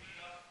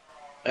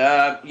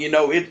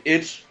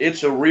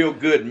 It's a real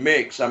good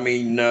mix. I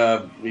mean,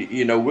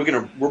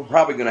 we're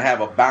probably gonna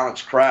have a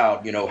balanced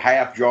crowd.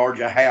 Half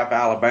Georgia, half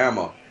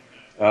Alabama.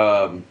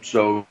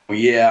 So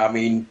yeah, I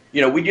mean,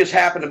 we just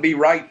happen to be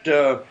right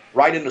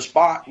in the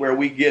spot where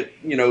we get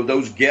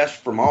those guests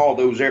from all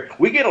those areas.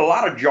 We get a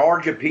lot of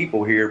Georgia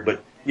people here,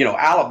 but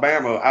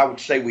Alabama, I would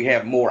say we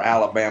have more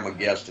Alabama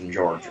guests than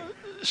Georgia.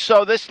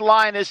 So this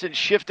line isn't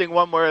shifting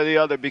one way or the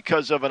other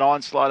because of an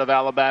onslaught of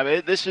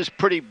Alabama. This is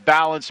pretty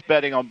balanced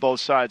betting on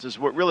both sides is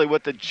really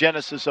what the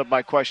genesis of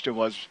my question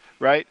was,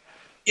 right?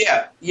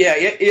 Yeah,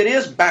 it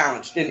is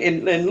balanced.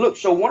 And look,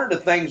 so one of the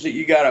things that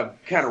you got to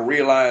kind of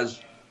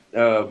realize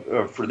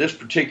for this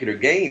particular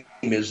game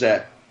is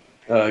that,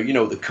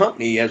 the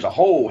company as a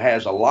whole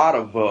has a lot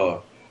of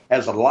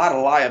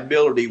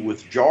liability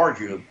with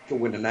Georgia to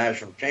win the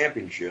national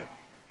championship.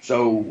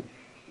 So,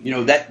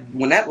 that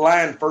when that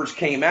line first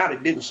came out,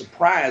 it didn't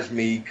surprise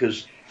me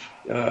because,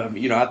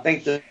 I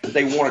think that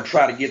they want to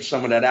try to get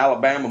some of that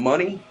Alabama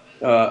money.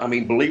 I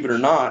mean, believe it or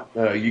not,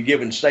 you're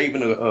giving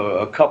Saban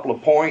a couple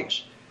of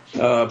points,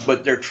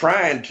 but they're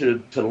trying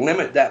to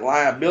limit that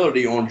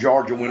liability on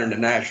Georgia winning the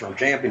national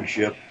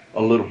championship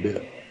a little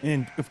bit.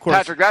 And of course,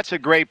 Patrick, that's a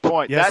great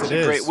point. Yes,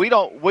 that's great.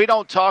 We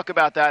don't talk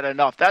about that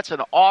enough. That's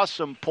an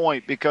awesome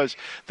point because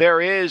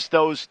there is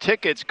those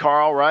tickets,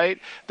 Carl, right?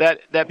 That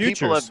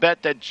people have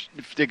bet that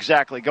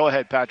exactly. Go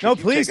ahead, Patrick. No,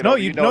 please. No,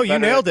 you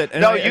nailed it.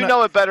 And you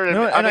know it better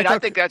than me. I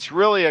think that's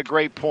really a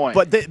great point.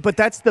 But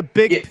that's the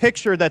big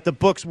picture that the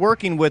book's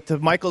working with. To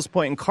Michael's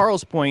point and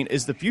Carl's point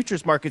is the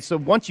futures market. So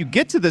once you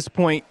get to this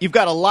point, you've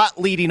got a lot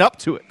leading up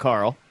to it,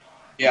 Carl.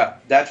 Yeah,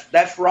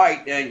 that's right.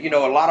 And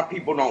a lot of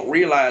people don't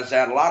realize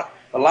that.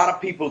 A lot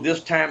of people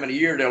this time of the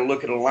year, they'll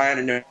look at a line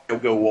and they'll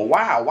go, well,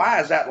 wow,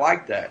 why is that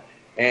like that?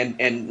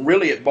 And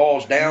really it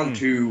boils down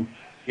to,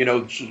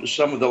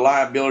 some of the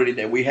liability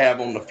that we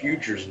have on the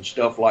futures and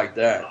stuff like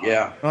that.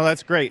 Yeah. Well,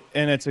 that's great.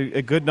 And it's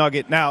a good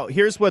nugget. Now,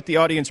 here's what the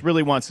audience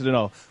really wants to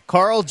know.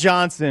 Carl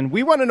Johnson,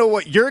 we want to know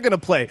what you're going to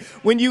play.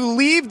 When you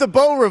leave the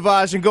Beau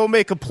Rivage and go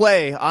make a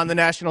play on the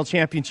national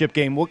championship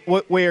game,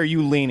 what way are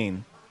you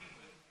leaning?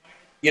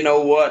 You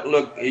know what?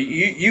 Look,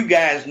 you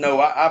guys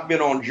know I've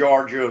been on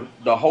Georgia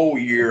the whole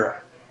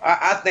year.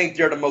 I think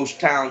they're the most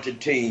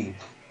talented team.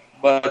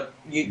 But,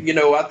 you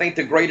know, I think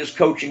the greatest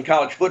coach in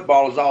college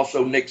football is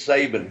also Nick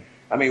Saban.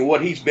 I mean,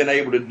 what he's been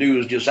able to do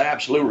is just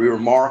absolutely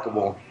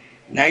remarkable.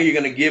 Now you're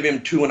going to give him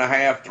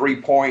 2.5,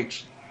 3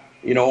 points.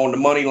 You know, on the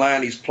money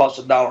line, he's plus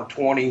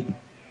 $1.20.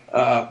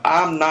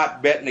 I'm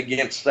not betting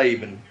against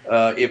Saban.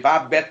 If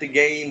I bet the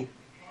game,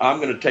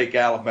 I'm going to take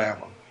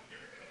Alabama.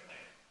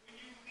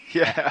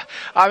 Yeah,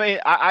 I mean,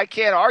 I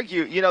can't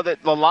argue, you know,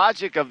 that the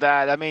logic of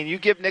that. I mean, you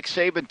give Nick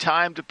Saban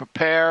time to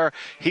prepare.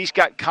 He's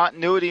got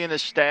continuity in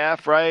his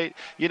staff, right?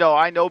 You know,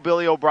 I know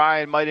Billy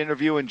O'Brien might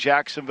interview in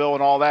Jacksonville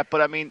and all that, but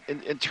I mean,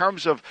 in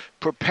terms of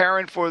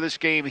preparing for this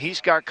game,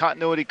 he's got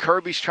continuity.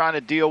 Kirby's trying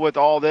to deal with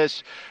all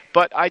this.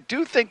 But I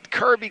do think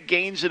Kirby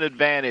gains an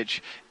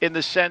advantage in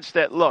the sense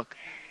that, look,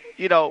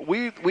 you know,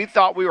 we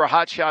thought we were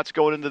hot shots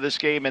going into this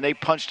game, and they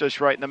punched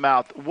us right in the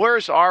mouth.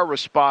 Where's our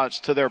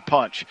response to their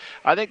punch?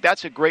 I think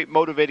that's a great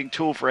motivating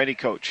tool for any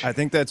coach. I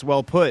think that's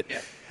well put.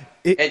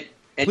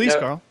 Please,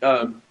 Carl.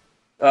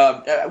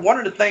 One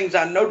of the things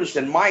I noticed,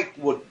 and Mike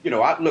would, you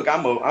know,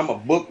 I'm a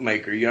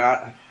bookmaker. You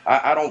know,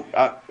 I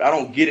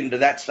don't get into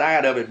that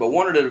side of it. But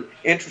one of the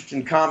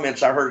interesting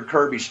comments I heard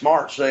Kirby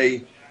Smart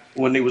say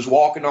when he was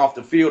walking off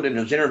the field in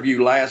his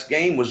interview last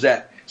game was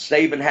that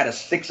Saban had a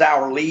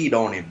 6-hour lead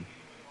on him.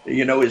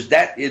 You know, is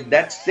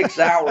that 6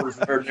 hours?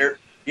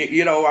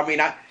 You know, I mean,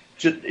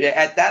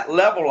 at that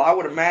level, I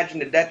would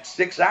imagine that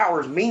 6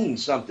 hours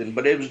means something.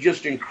 But it was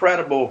just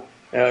incredible,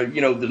 you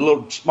know, the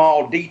little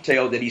small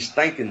detail that he's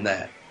thinking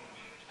that.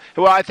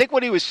 Well, I think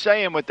what he was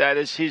saying with that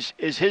is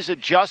his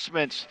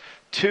adjustments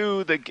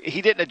to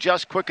he didn't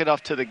adjust quick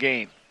enough to the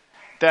game.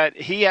 That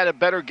he had a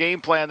better game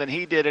plan than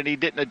he did, and he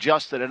didn't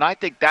adjust it. And I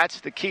think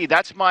that's the key.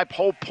 That's my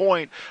whole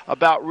point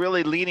about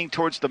really leaning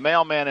towards the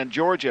mailman in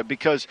Georgia,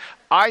 because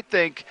I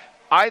think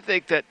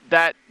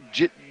that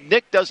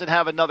Nick doesn't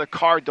have another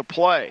card to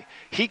play.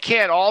 He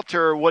can't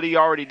alter what he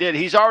already did.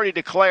 He's already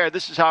declared,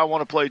 this is how I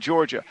want to play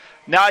Georgia.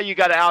 Now you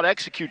got to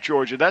out-execute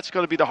Georgia. That's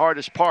going to be the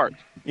hardest part.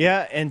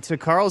 Yeah, and to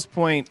Carl's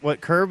point, what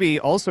Kirby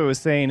also is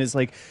saying is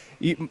like,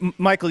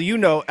 Michael, you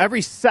know,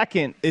 every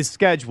second is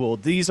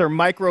scheduled. These are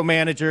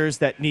micromanagers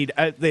that need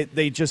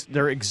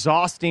they're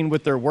exhausting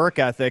with their work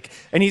ethic.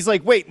 And he's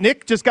like, wait,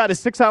 Nick just got a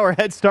 6-hour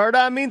head start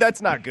on me?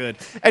 That's not good.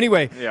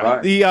 Anyway,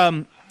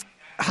 yeah.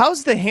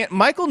 How's the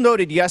Michael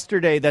noted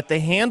yesterday that the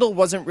handle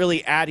wasn't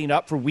really adding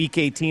up for Week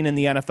 18 in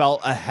the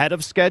NFL ahead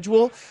of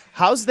schedule.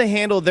 How's the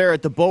handle there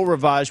at the Beau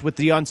Rivage with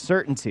the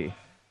uncertainty?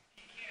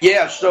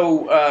 Yeah,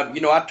 so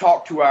you know, I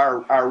talked to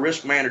our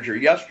risk manager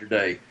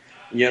yesterday.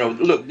 You know,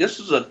 look, this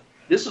is a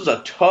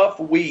tough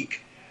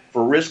week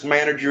for risk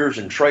managers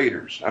and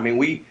traders. I mean,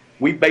 we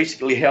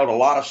basically held a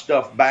lot of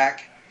stuff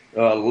back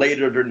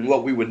later than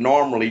what we would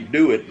normally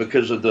do it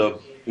because of the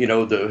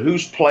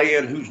who's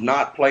playing, who's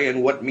not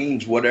playing, what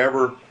means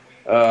whatever.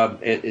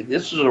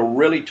 This is a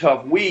really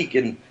tough week,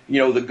 and you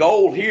know the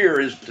goal here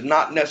is to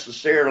not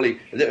necessarily,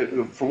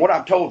 from what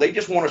I'm told, they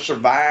just want to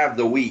survive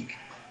the week.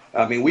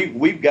 I mean,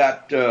 we've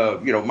got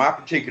my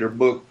particular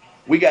book,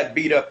 we got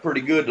beat up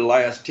pretty good the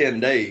last 10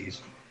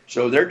 days.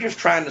 So they're just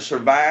trying to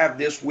survive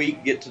this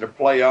week, get to the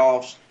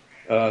playoffs.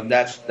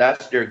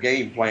 That's their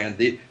game plan.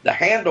 The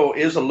handle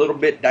is a little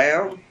bit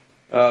down,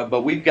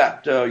 but we've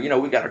got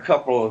a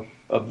couple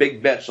of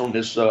big bets on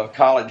this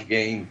college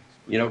game,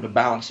 you know, to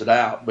balance it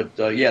out. But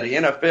the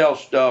NFL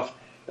stuff,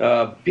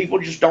 people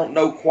just don't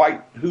know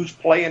quite who's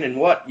playing and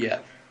what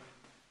yet.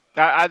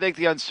 I think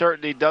the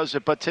uncertainty does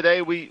it, but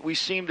today we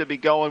seem to be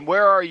going.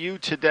 Where are you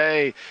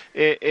today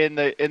in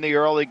the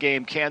early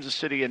game, Kansas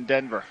City and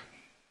Denver?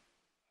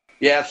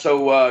 Yeah,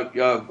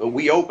 so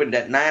we opened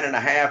at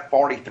 9.5,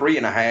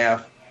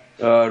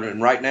 43.5,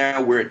 and right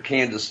now we're at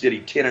Kansas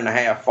City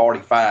 10.5,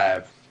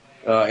 45,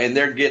 and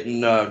they're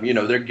getting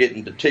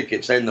the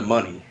tickets and the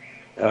money.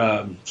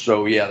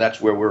 So yeah, that's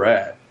where we're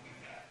at.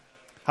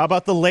 How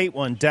about the late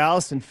one,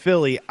 Dallas and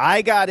Philly?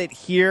 I got it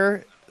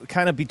here,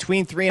 kind of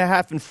between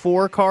 3.5 and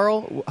 4.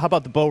 Carl, how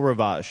about the Beau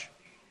Rivage?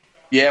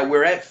 Yeah,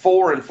 we're at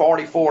 4 and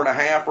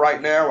 44.5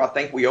 right now. I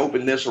think we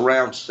opened this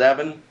around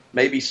 7.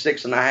 Maybe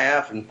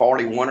 6.5 and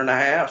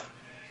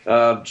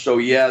 41.5. So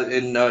yeah,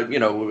 and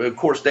of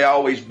course they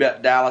always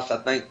bet Dallas. I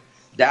think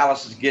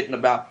Dallas is getting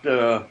about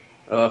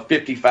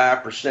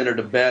 55% of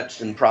the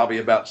bets and probably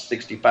about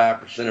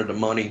 65% of the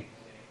money.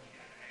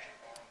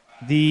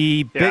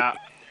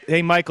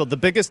 Hey Michael, the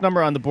biggest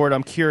number on the board.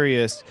 I'm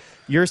curious.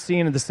 You're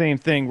seeing the same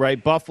thing,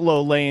 right?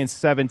 Buffalo laying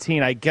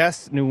 17. I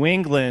guess New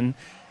England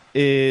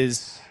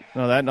is.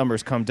 No, that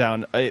number's come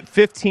down.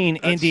 15.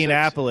 That's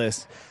Indianapolis.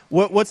 6.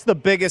 What's the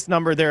biggest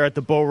number there at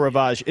the Beau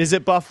Rivage? Is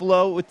it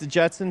Buffalo with the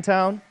Jets in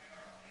town?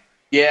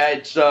 Yeah,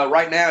 it's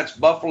right now it's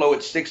Buffalo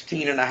at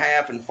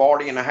 16.5 and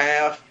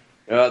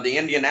 40.5. The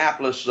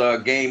Indianapolis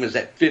game is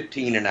at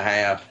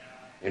 15.5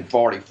 and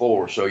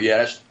 44. So yeah,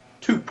 that's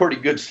two pretty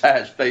good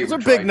sized favorites.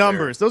 Those are big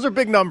numbers. Those are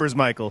big numbers,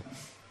 Michael.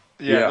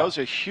 Yeah, those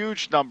are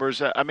huge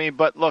numbers. I mean,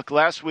 but look,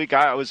 last week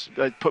I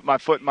put my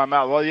foot in my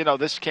mouth. Well,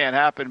 this can't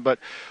happen. But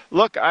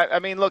look, I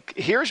mean,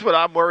 here's what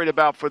I'm worried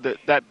about for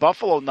that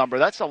Buffalo number.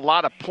 That's a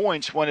lot of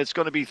points when it's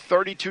going to be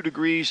 32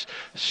 degrees,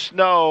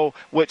 snow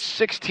with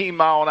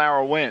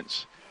 16-mile-an-hour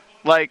winds.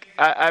 Like,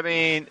 I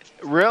mean,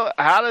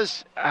 how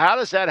does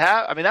that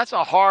happen?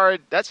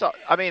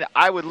 I mean,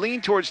 I would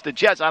lean towards the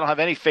Jets. I don't have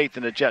any faith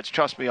in the Jets.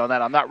 Trust me on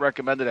that. I'm not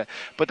recommending it.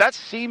 But that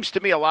seems to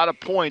me a lot of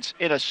points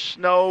in a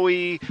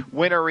snowy,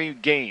 wintry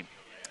game.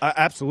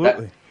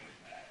 Absolutely.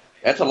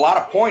 That's a lot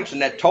of points in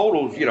that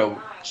total.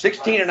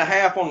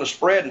 16.5 on the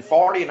spread and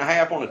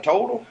 40.5 on the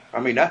total.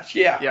 I mean, that's.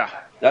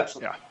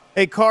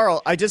 Hey,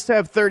 Carl, I just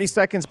have 30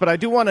 seconds, but I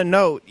do want to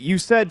note, you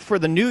said for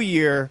the new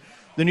year,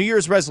 the New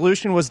Year's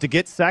resolution was to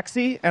get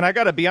sexy, and I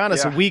got to be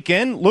honest, a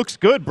weekend looks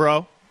good,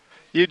 bro.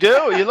 You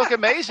do. You look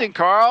amazing,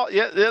 Carl.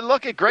 You're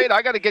looking great.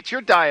 I got to get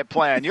your diet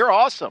plan. You're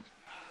awesome.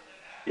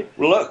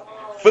 Well, look,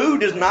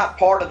 food is not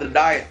part of the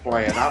diet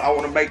plan. I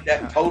want to make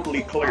that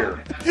totally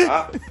clear.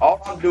 All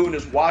I'm doing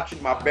is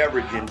watching my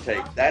beverage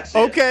intake. That's it.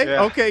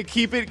 Okay.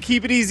 Keep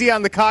it easy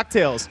on the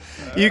cocktails.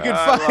 You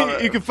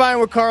can find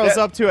what Carl's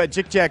up to at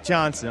Jick Jack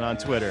Johnson on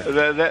Twitter.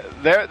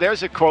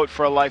 There's a quote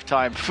for a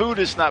lifetime. Food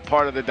is not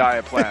part of the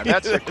diet plan.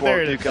 That's a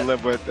quote you can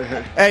live with.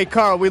 Hey,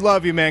 Carl, we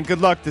love you, man.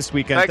 Good luck this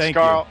weekend. Thanks,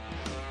 Carl.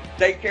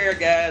 Take care,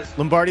 guys.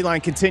 Lombardi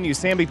Line continues.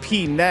 Sammy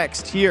P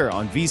next here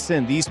on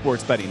VSiN, the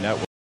Sports Betting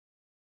Network.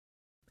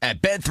 At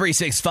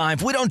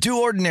Bet365, we don't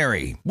do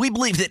ordinary. We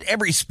believe that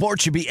every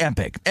sport should be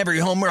epic. Every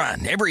home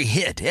run, every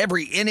hit,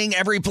 every inning,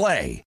 every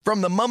play. From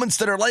the moments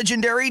that are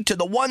legendary to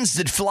the ones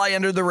that fly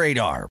under the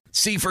radar.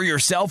 See for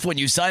yourself when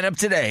you sign up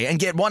today and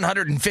get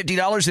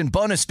 $150 in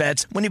bonus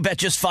bets when you bet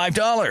just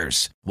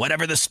 $5.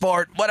 Whatever the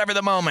sport, whatever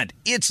the moment,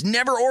 it's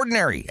never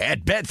ordinary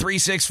at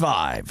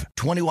Bet365.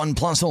 21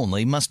 plus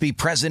only. Must be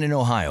present in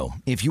Ohio.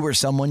 If you or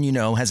someone you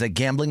know has a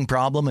gambling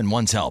problem and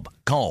wants help,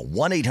 call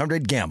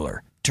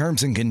 1-800-GAMBLER.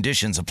 Terms and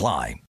conditions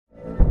apply.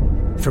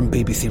 From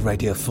BBC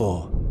Radio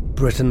 4,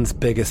 Britain's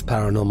biggest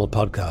paranormal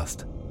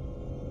podcast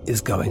is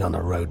going on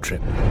a road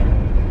trip.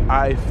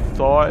 I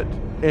thought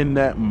in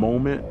that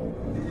moment,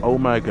 oh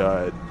my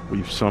God,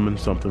 we've summoned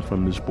something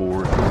from this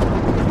board.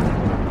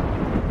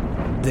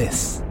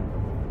 This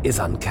is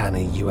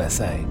Uncanny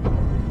USA.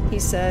 He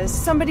says,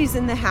 somebody's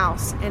in the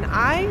house, and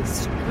I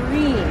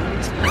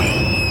screamed.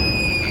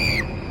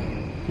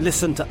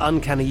 Listen to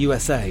Uncanny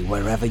USA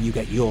wherever you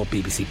get your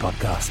BBC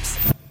podcasts,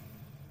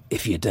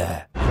 if you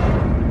dare.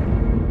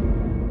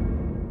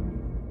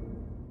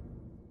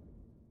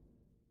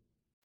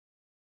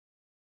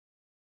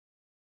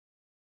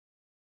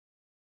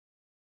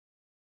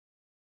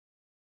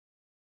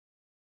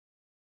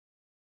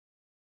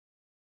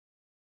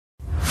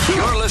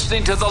 You're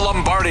listening to the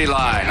Lombardi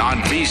Line on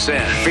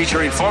VSiN,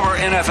 featuring former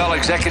NFL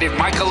executive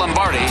Michael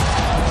Lombardi.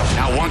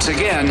 Now, once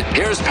again,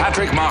 here's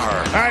Patrick Maher.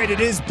 All right, it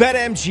is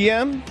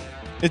BetMGM.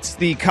 It's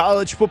the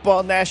College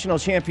Football National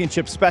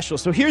Championship Special.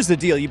 So here's the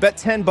deal. You bet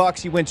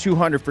 $10, you win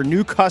 $200 for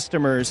new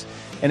customers,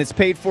 and it's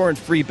paid for in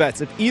free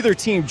bets. If either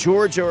team,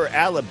 Georgia or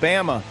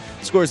Alabama,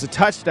 scores a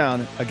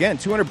touchdown, again,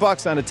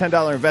 $200 on a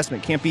 $10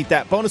 investment. Can't beat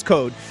that. Bonus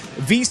code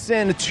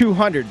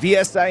VSIN200,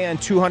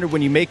 VSIN200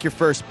 when you make your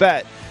first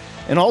bet.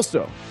 And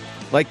also,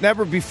 like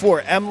never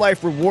before,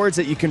 M-Life rewards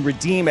that you can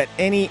redeem at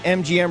any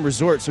MGM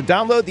resort. So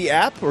download the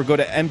app or go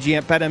to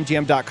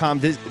betmgm.com.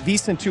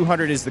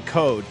 VSIN200 is the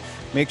code.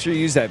 Make sure you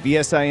use that,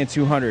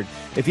 VSIN200.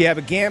 If you have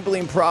a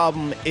gambling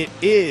problem, it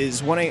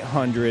is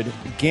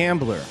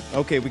 1-800-GAMBLER.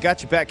 Okay, we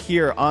got you back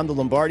here on the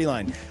Lombardi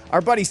Line. Our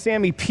buddy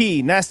Sammy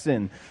P.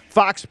 Nesson,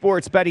 Fox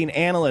Sports betting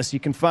analyst. You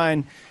can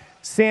find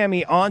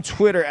Sammy on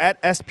Twitter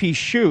at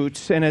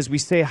SPShoot. And as we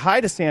say hi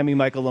to Sammy,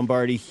 Michael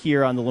Lombardi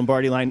here on the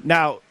Lombardi Line.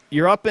 Now,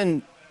 you're up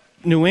in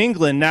New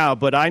England now,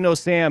 but I know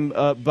Sam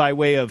by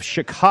way of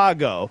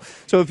Chicago.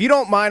 So if you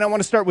don't mind, I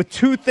want to start with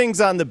two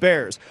things on the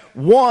Bears.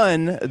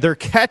 One, they're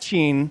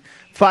catching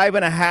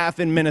 5.5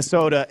 in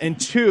Minnesota. And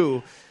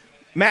two,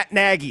 Matt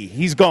Nagy,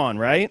 he's gone,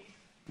 right?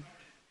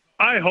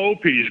 I hope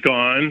he's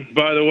gone.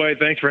 By the way,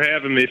 thanks for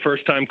having me.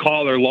 First-time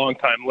caller,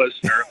 long-time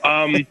listener.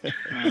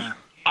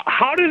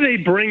 How do they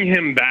bring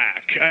him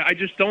back? I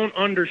just don't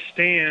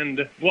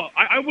understand. Well,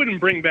 I wouldn't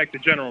bring back the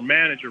general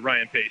manager,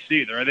 Ryan Pace,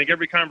 either. I think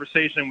every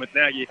conversation with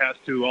Nagy has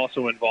to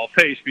also involve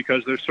Pace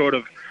because they're sort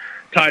of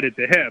tied at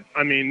the hip.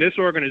 I mean, this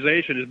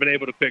organization has been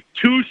able to pick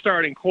two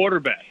starting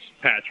quarterbacks,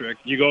 Patrick.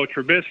 You go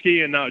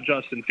Trubisky and now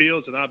Justin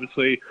Fields, and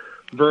obviously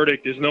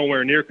verdict is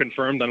nowhere near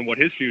confirmed on what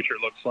his future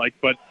looks like.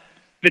 But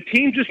the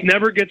team just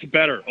never gets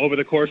better over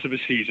the course of a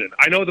season.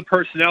 I know the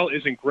personnel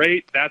isn't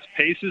great. That's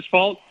Pace's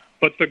fault.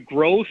 But the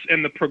growth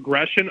and the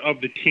progression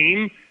of the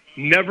team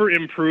never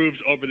improves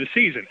over the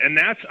season. And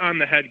that's on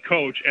the head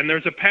coach. And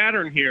there's a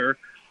pattern here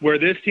where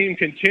this team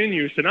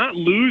continues to not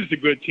lose to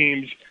good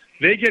teams.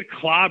 They get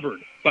clobbered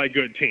by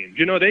good teams.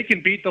 You know, they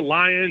can beat the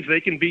Lions, they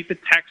can beat the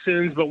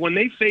Texans, but when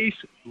they face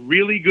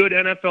really good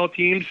NFL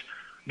teams,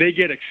 they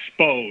get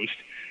exposed.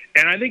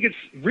 And I think it's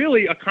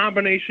really a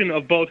combination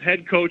of both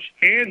head coach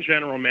and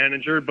general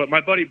manager. But my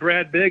buddy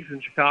Brad Biggs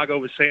in Chicago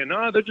was saying,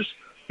 no, they're just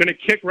going to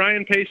kick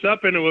Ryan Pace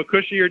up into a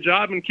cushier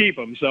job and keep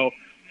him. So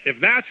if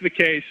that's the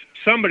case,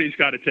 somebody's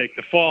got to take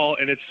the fall,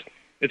 and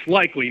it's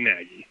likely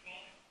Nagy.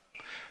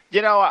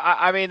 You know,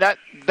 I mean,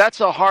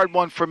 that's a hard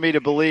one for me to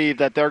believe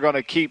that they're going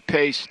to keep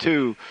Pace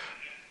too,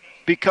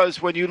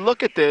 because when you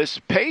look at this,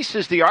 Pace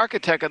is the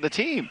architect of the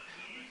team.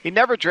 He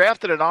never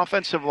drafted an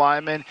offensive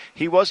lineman.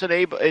 He wasn't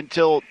able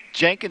until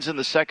Jenkins in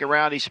the second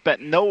round. He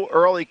spent no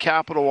early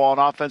capital on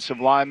offensive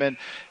linemen.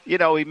 You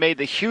know, he made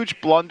the huge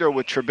blunder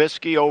with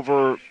Trubisky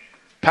over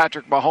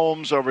Patrick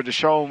Mahomes, over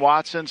Deshaun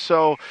Watson.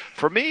 So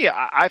for me,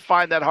 I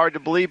find that hard to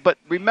believe. But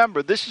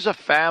remember, this is a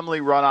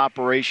family-run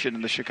operation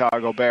in the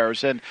Chicago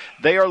Bears, and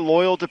they are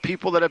loyal to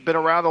people that have been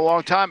around a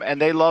long time,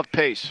 and they love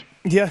Pace.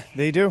 Yeah,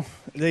 they do.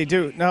 They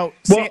do. Now,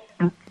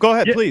 go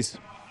ahead, please.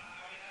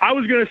 I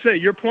was going to say,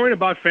 your point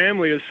about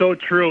family is so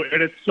true,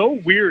 and it's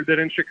so weird that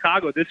in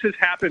Chicago, this has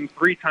happened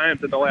 3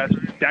 times in the last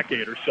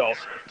decade or so.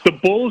 The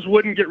Bulls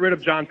wouldn't get rid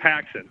of John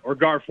Paxson or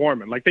Gar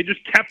Forman. Like, they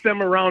just kept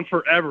them around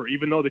forever,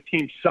 even though the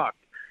team sucked.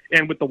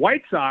 And with the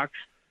White Sox,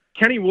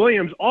 Kenny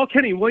Williams, all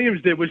Kenny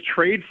Williams did was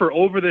trade for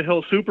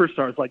over-the-hill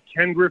superstars like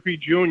Ken Griffey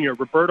Jr.,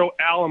 Roberto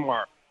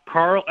Alomar,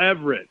 Carl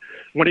Everett.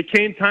 When it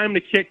came time to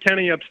kick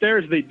Kenny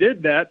upstairs, they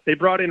did that. They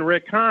brought in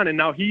Rick Hahn, and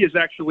now he has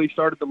actually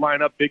started to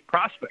line up big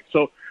prospects.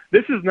 So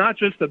this is not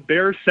just a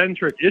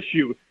Bears-centric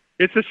issue.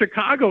 It's a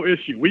Chicago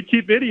issue. We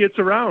keep idiots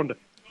around.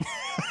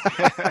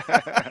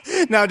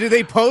 Now, do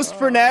they post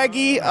for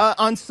Nagy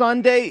on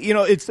Sunday? You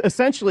know, it's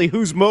essentially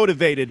who's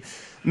motivated.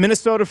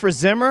 Minnesota for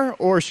Zimmer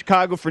or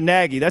Chicago for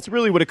Nagy? That's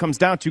really what it comes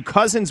down to.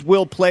 Cousins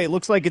will play. It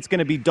looks like it's going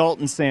to be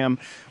Dalton, Sam.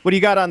 What do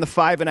you got on the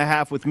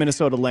 5.5 with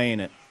Minnesota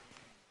laying it?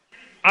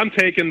 I'm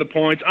taking the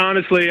points.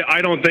 Honestly,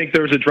 I don't think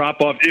there's a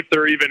drop-off, if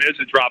there even is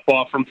a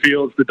drop-off from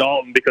Fields to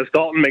Dalton, because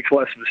Dalton makes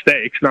less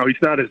mistakes. Now,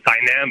 he's not as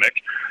dynamic.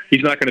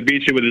 He's not going to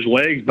beat you with his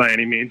legs by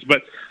any means.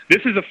 But this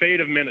is a fate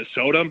of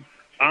Minnesota.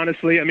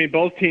 Honestly, I mean,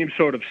 both teams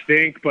sort of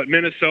stink, but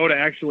Minnesota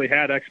actually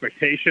had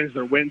expectations.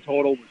 Their win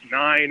total was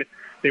 9.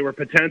 They were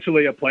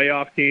potentially a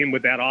playoff team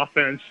with that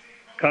offense.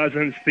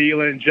 Cousins,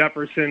 Thielen,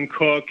 Jefferson,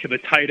 Cook, the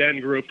tight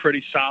end group,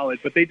 pretty solid.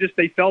 But they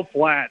fell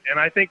flat. And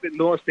I think that the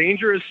most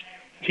dangerous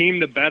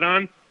team to bet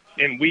on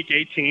in Week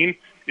 18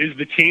 is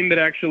the team that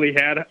actually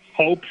had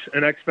hopes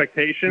and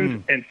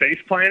expectations and face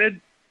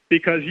planted,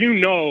 because you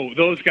know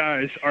those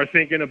guys are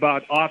thinking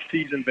about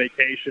off-season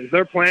vacations.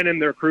 They're planning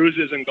their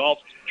cruises and golf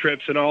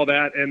trips and all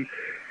that. And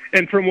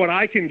from what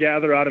I can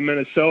gather out of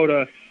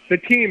Minnesota, the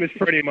team is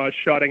pretty much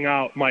shutting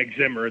out Mike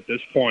Zimmer at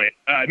this point.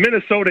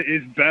 Minnesota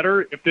is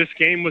better. If this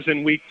game was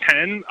in Week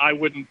 10, I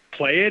wouldn't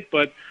play it.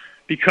 But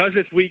because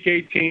it's Week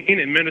 18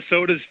 and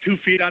Minnesota's 2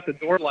 feet out the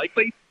door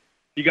likely,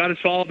 you got to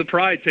swallow the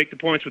pride, take the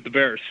points with the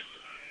Bears.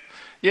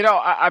 You know,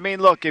 I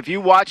mean, look, if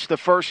you watch the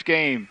first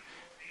game,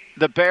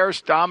 the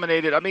Bears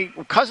dominated. I mean,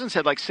 Cousins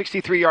had like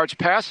 63 yards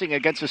passing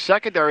against a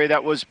secondary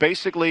that was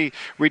basically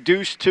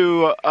reduced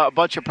to a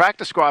bunch of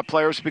practice squad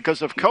players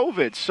because of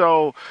COVID.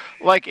 So,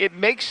 like, it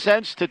makes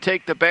sense to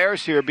take the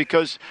Bears here,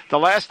 because the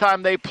last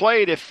time they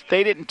played, if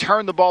they didn't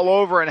turn the ball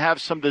over and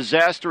have some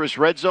disastrous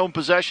red zone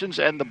possessions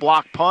and the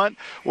block punt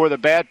or the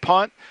bad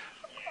punt,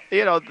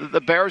 you know,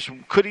 the Bears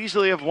could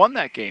easily have won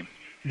that game.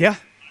 Yeah.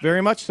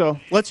 Very much so.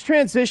 Let's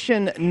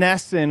transition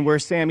Nesson, where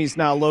Sammy's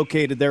now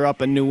located. They're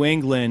up in New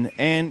England.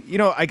 And, you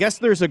know, I guess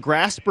there's a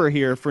grasper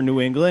here for New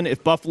England.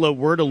 If Buffalo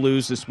were to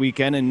lose this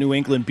weekend and New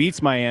England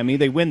beats Miami,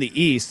 they win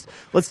the East.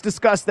 Let's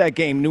discuss that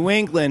game. New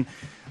England,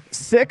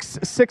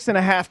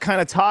 6.5, kind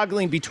of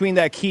toggling between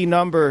that key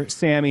number,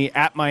 Sammy,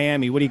 at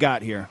Miami. What do you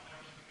got here?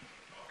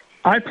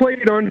 I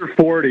played under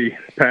 40,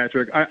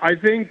 Patrick. I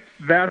think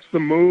that's the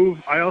move.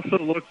 I also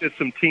looked at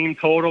some team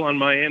total on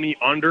Miami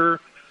under.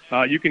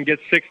 You can get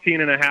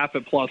 16.5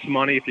 at plus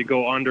money if you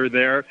go under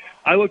there.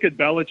 I look at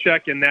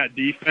Belichick and that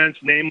defense,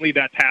 namely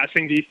that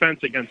passing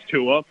defense against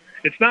Tua.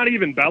 It's not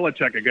even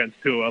Belichick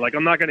against Tua. Like,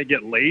 I'm not going to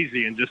get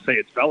lazy and just say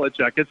it's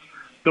Belichick. It's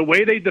the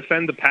way they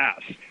defend the pass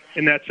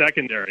in that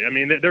secondary. I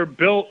mean, they're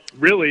built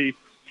really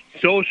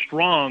so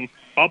strong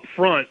up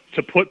front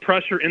to put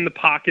pressure in the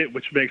pocket,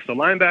 which makes the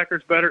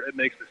linebackers better. It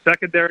makes the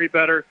secondary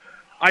better.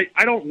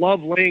 I don't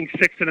love laying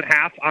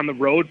 6.5 on the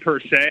road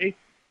per se.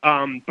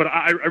 But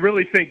I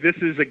really think this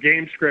is a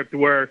game script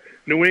where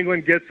New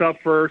England gets up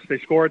first, they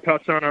score a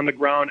touchdown on the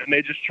ground, and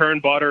they just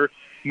churn butter,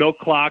 milk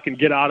clock, and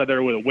get out of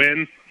there with a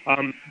win.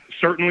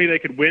 Certainly they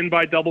could win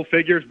by double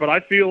figures, but I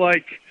feel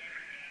like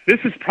this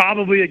is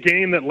probably a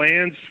game that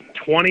lands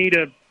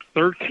 20-13,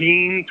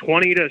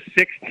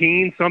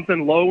 20-16,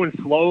 something low and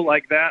slow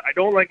like that. I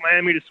don't like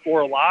Miami to score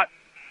a lot,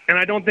 and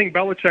I don't think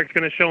Belichick's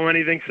going to show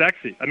anything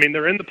sexy. I mean,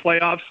 they're in the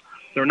playoffs.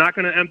 They're not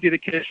going to empty the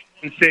kitchen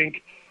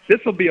sink. This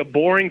will be a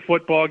boring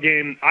football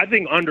game. I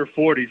think under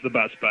 40 is the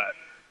best bet.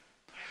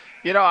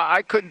 You know,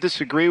 I couldn't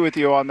disagree with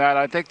you on that.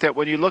 I think that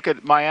when you look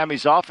at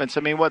Miami's offense,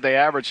 I mean, what, they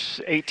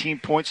average 18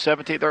 points,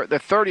 17. They're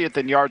 30th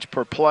in yards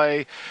per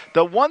play.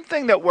 The one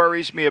thing that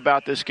worries me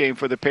about this game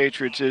for the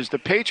Patriots is the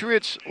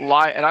Patriots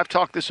lie, and I've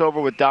talked this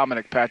over with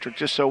Dominic, Patrick,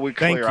 just so we're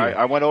clear.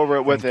 I went over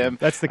it with him.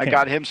 That's the I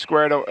got him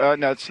squared.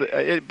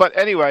 But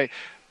anyway,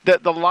 The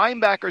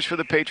linebackers for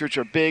the Patriots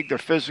are big. They're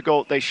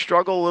physical. They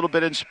struggle a little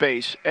bit in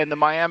space. And the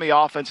Miami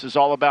offense is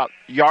all about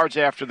yards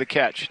after the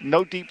catch.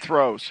 No deep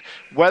throws.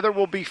 Weather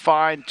will be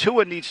fine.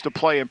 Tua needs to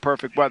play in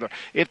perfect weather.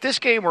 If this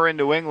game were in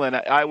New England,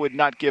 I would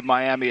not give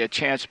Miami a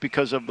chance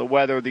because of the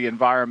weather, the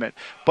environment.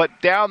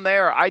 But down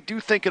there, I do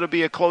think it'll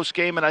be a close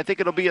game, and I think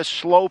it'll be a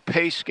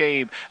slow-paced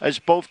game as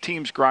both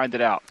teams grind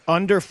it out.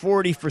 Under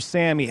 40 for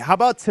Sammy. How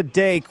about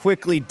today,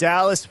 quickly,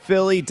 Dallas,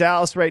 Philly.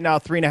 Dallas right now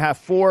 3.5,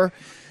 4.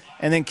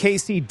 And then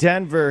KC,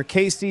 Denver.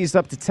 KC's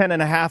up to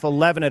 10.5,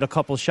 11 at a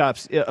couple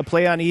shops. A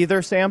play on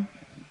either, Sam?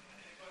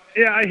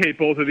 Yeah, I hate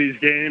both of these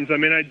games. I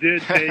mean, I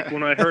did take,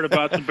 when I heard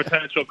about some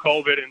potential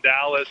COVID in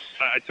Dallas,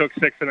 I took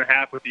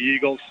 6.5 with the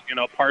Eagles. You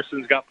know,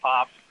 Parsons got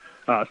popped.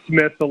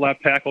 Smith, the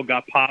left tackle,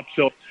 got popped.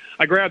 So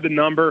I grabbed the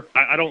number.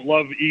 I don't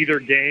love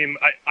either game.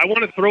 I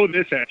want to throw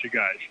this at you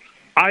guys.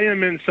 I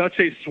am in such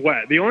a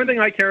sweat. The only thing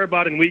I care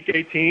about in Week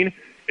 18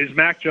 is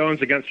Mac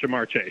Jones against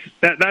Jamar Chase.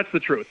 That's the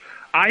truth.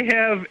 I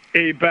have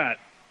a bet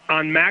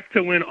on Mac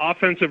to win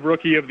Offensive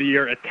Rookie of the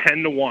Year at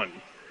 10-1.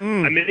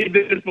 I made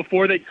this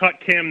before they cut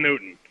Cam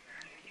Newton.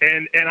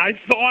 And I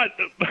thought,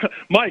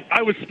 Mike,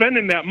 I was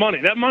spending that money.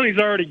 That money's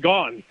already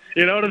gone.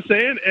 You know what I'm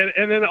saying?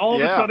 And then all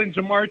of a sudden,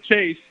 Jamar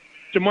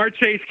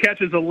Chase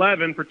catches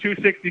 11 for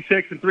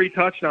 266 and 3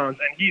 touchdowns,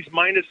 and he's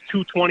minus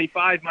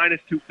 225,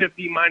 minus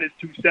 250, minus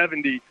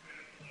 270.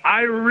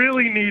 I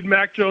really need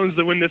Mac Jones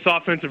to win this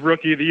Offensive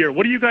Rookie of the Year.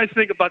 What do you guys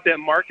think about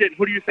that market?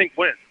 Who do you think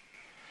wins?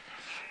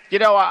 You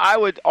know, I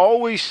would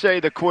always say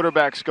the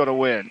quarterback's going to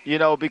win, you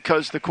know,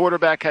 because the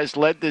quarterback has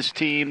led this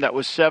team that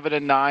was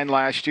 7-9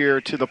 last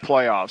year to the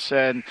playoffs.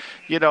 And,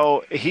 you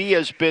know, he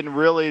has been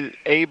really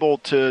able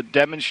to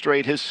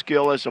demonstrate his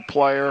skill as a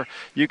player.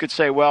 You could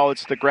say, well,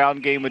 it's the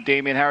ground game with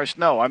Damian Harris.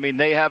 No, I mean,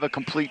 they have a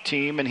complete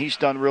team, and he's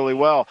done really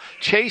well.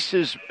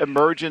 Chase's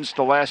emergence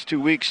the last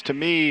 2 weeks, to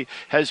me,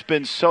 has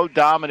been so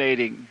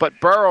dominating. But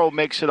Burrow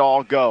makes it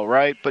all go,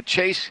 right? But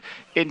Chase,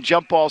 in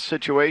jump ball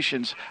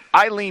situations,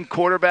 I lean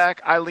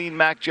quarterback, I lean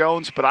Mac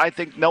Jones, but I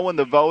think knowing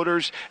the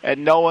voters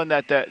and knowing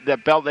that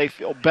they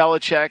feel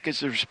Belichick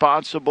is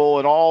responsible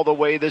and all the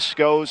way this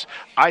goes,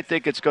 I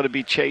think it's going to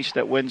be Chase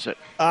that wins it.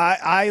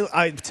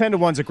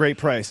 10-1's a great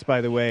price, by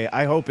the way.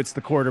 I hope it's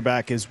the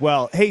quarterback as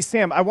well. Hey,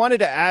 Sam, I wanted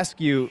to ask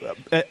you,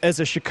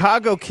 as a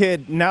Chicago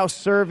kid now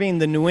serving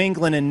the New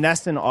England and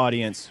Nesson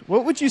audience,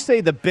 what would you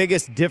say the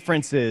biggest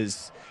difference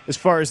is as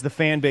far as the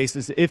fan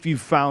bases, if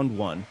you've found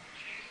one?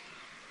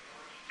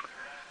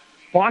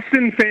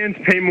 Boston fans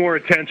pay more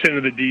attention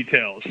to the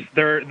details.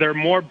 They're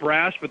more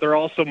brash, but they're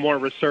also more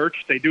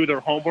researched. They do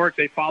their homework.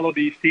 They follow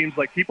these teams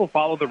like people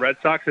follow the Red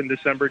Sox in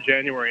December,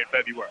 January, and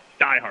February.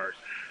 Diehards.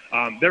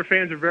 Their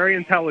fans are very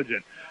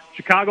intelligent.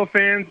 Chicago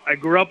fans, I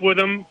grew up with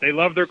them. They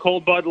love their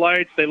cold Bud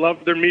Lights. They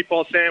love their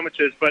meatball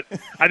sandwiches. But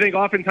I think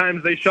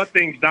oftentimes they shut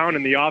things down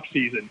in the off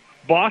season.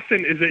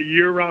 Boston is a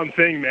year-round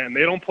thing, man.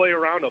 They don't play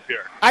around up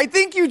here. I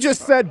think you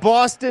just said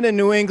Boston and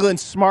New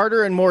England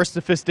smarter and more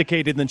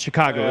sophisticated than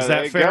Chicago. Is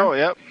that fair? Go,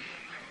 yep.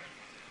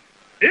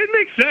 It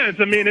makes sense.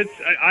 I mean,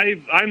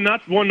 I'm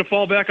not one to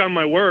fall back on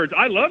my words.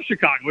 I love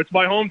Chicago. It's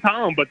my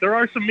hometown, but there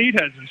are some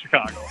meatheads in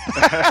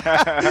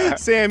Chicago.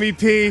 Sammy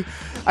P.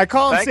 I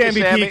call him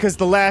Sammy P because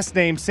the last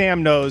name,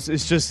 Sam knows,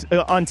 is just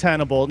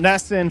untenable.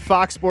 Nesson,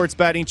 Fox Sports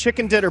Betting,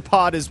 Chicken Dinner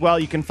Pod as well.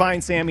 You can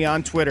find Sammy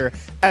on Twitter,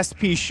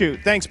 SP Shoot.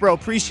 Thanks, bro.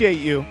 Appreciate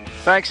you.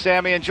 Thanks,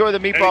 Sammy. Enjoy the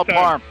meatball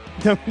parm.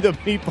 The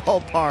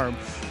meatball parm.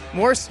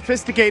 More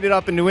sophisticated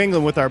up in New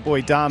England with our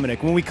boy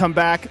Dominic. When we come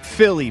back,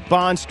 Philly,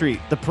 Bond Street,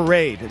 the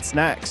parade. It's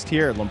next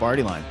here at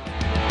Lombardi Line.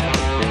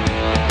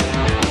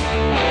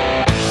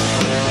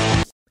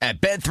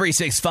 At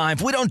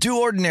Bet365, we don't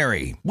do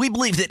ordinary. We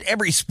believe that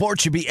every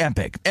sport should be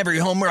epic. Every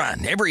home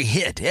run, every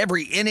hit,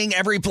 every inning,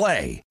 every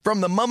play. From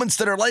the moments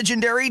that are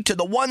legendary to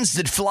the ones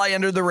that fly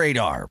under the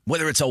radar.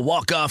 Whether it's a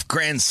walk-off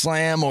grand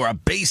slam or a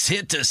base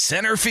hit to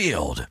center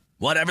field.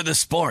 Whatever the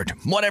sport,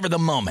 whatever the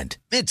moment,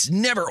 it's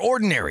never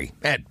ordinary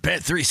at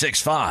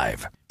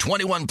Bet365.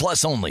 21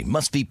 plus only.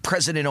 Must be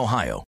present in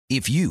Ohio.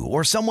 If you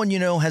or someone you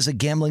know has a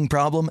gambling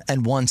problem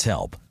and wants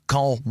help,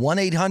 call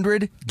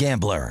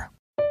 1-800-GAMBLER.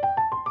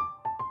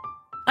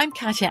 I'm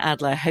Katya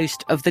Adler,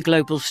 host of The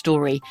Global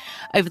Story.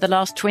 Over the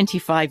last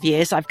 25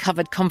 years, I've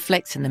covered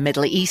conflicts in the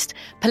Middle East,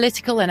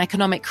 political and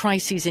economic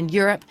crises in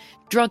Europe,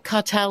 drug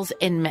cartels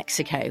in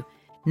Mexico.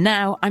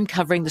 Now I'm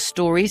covering the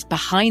stories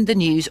behind the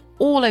news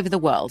all over the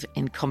world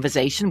in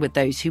conversation with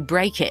those who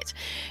break it.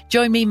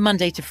 Join me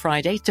Monday to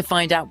Friday to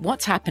find out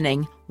what's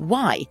happening,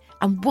 why,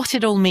 and what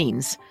it all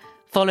means.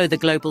 Follow The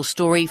Global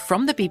Story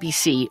from the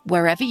BBC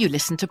wherever you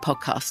listen to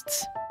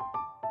podcasts.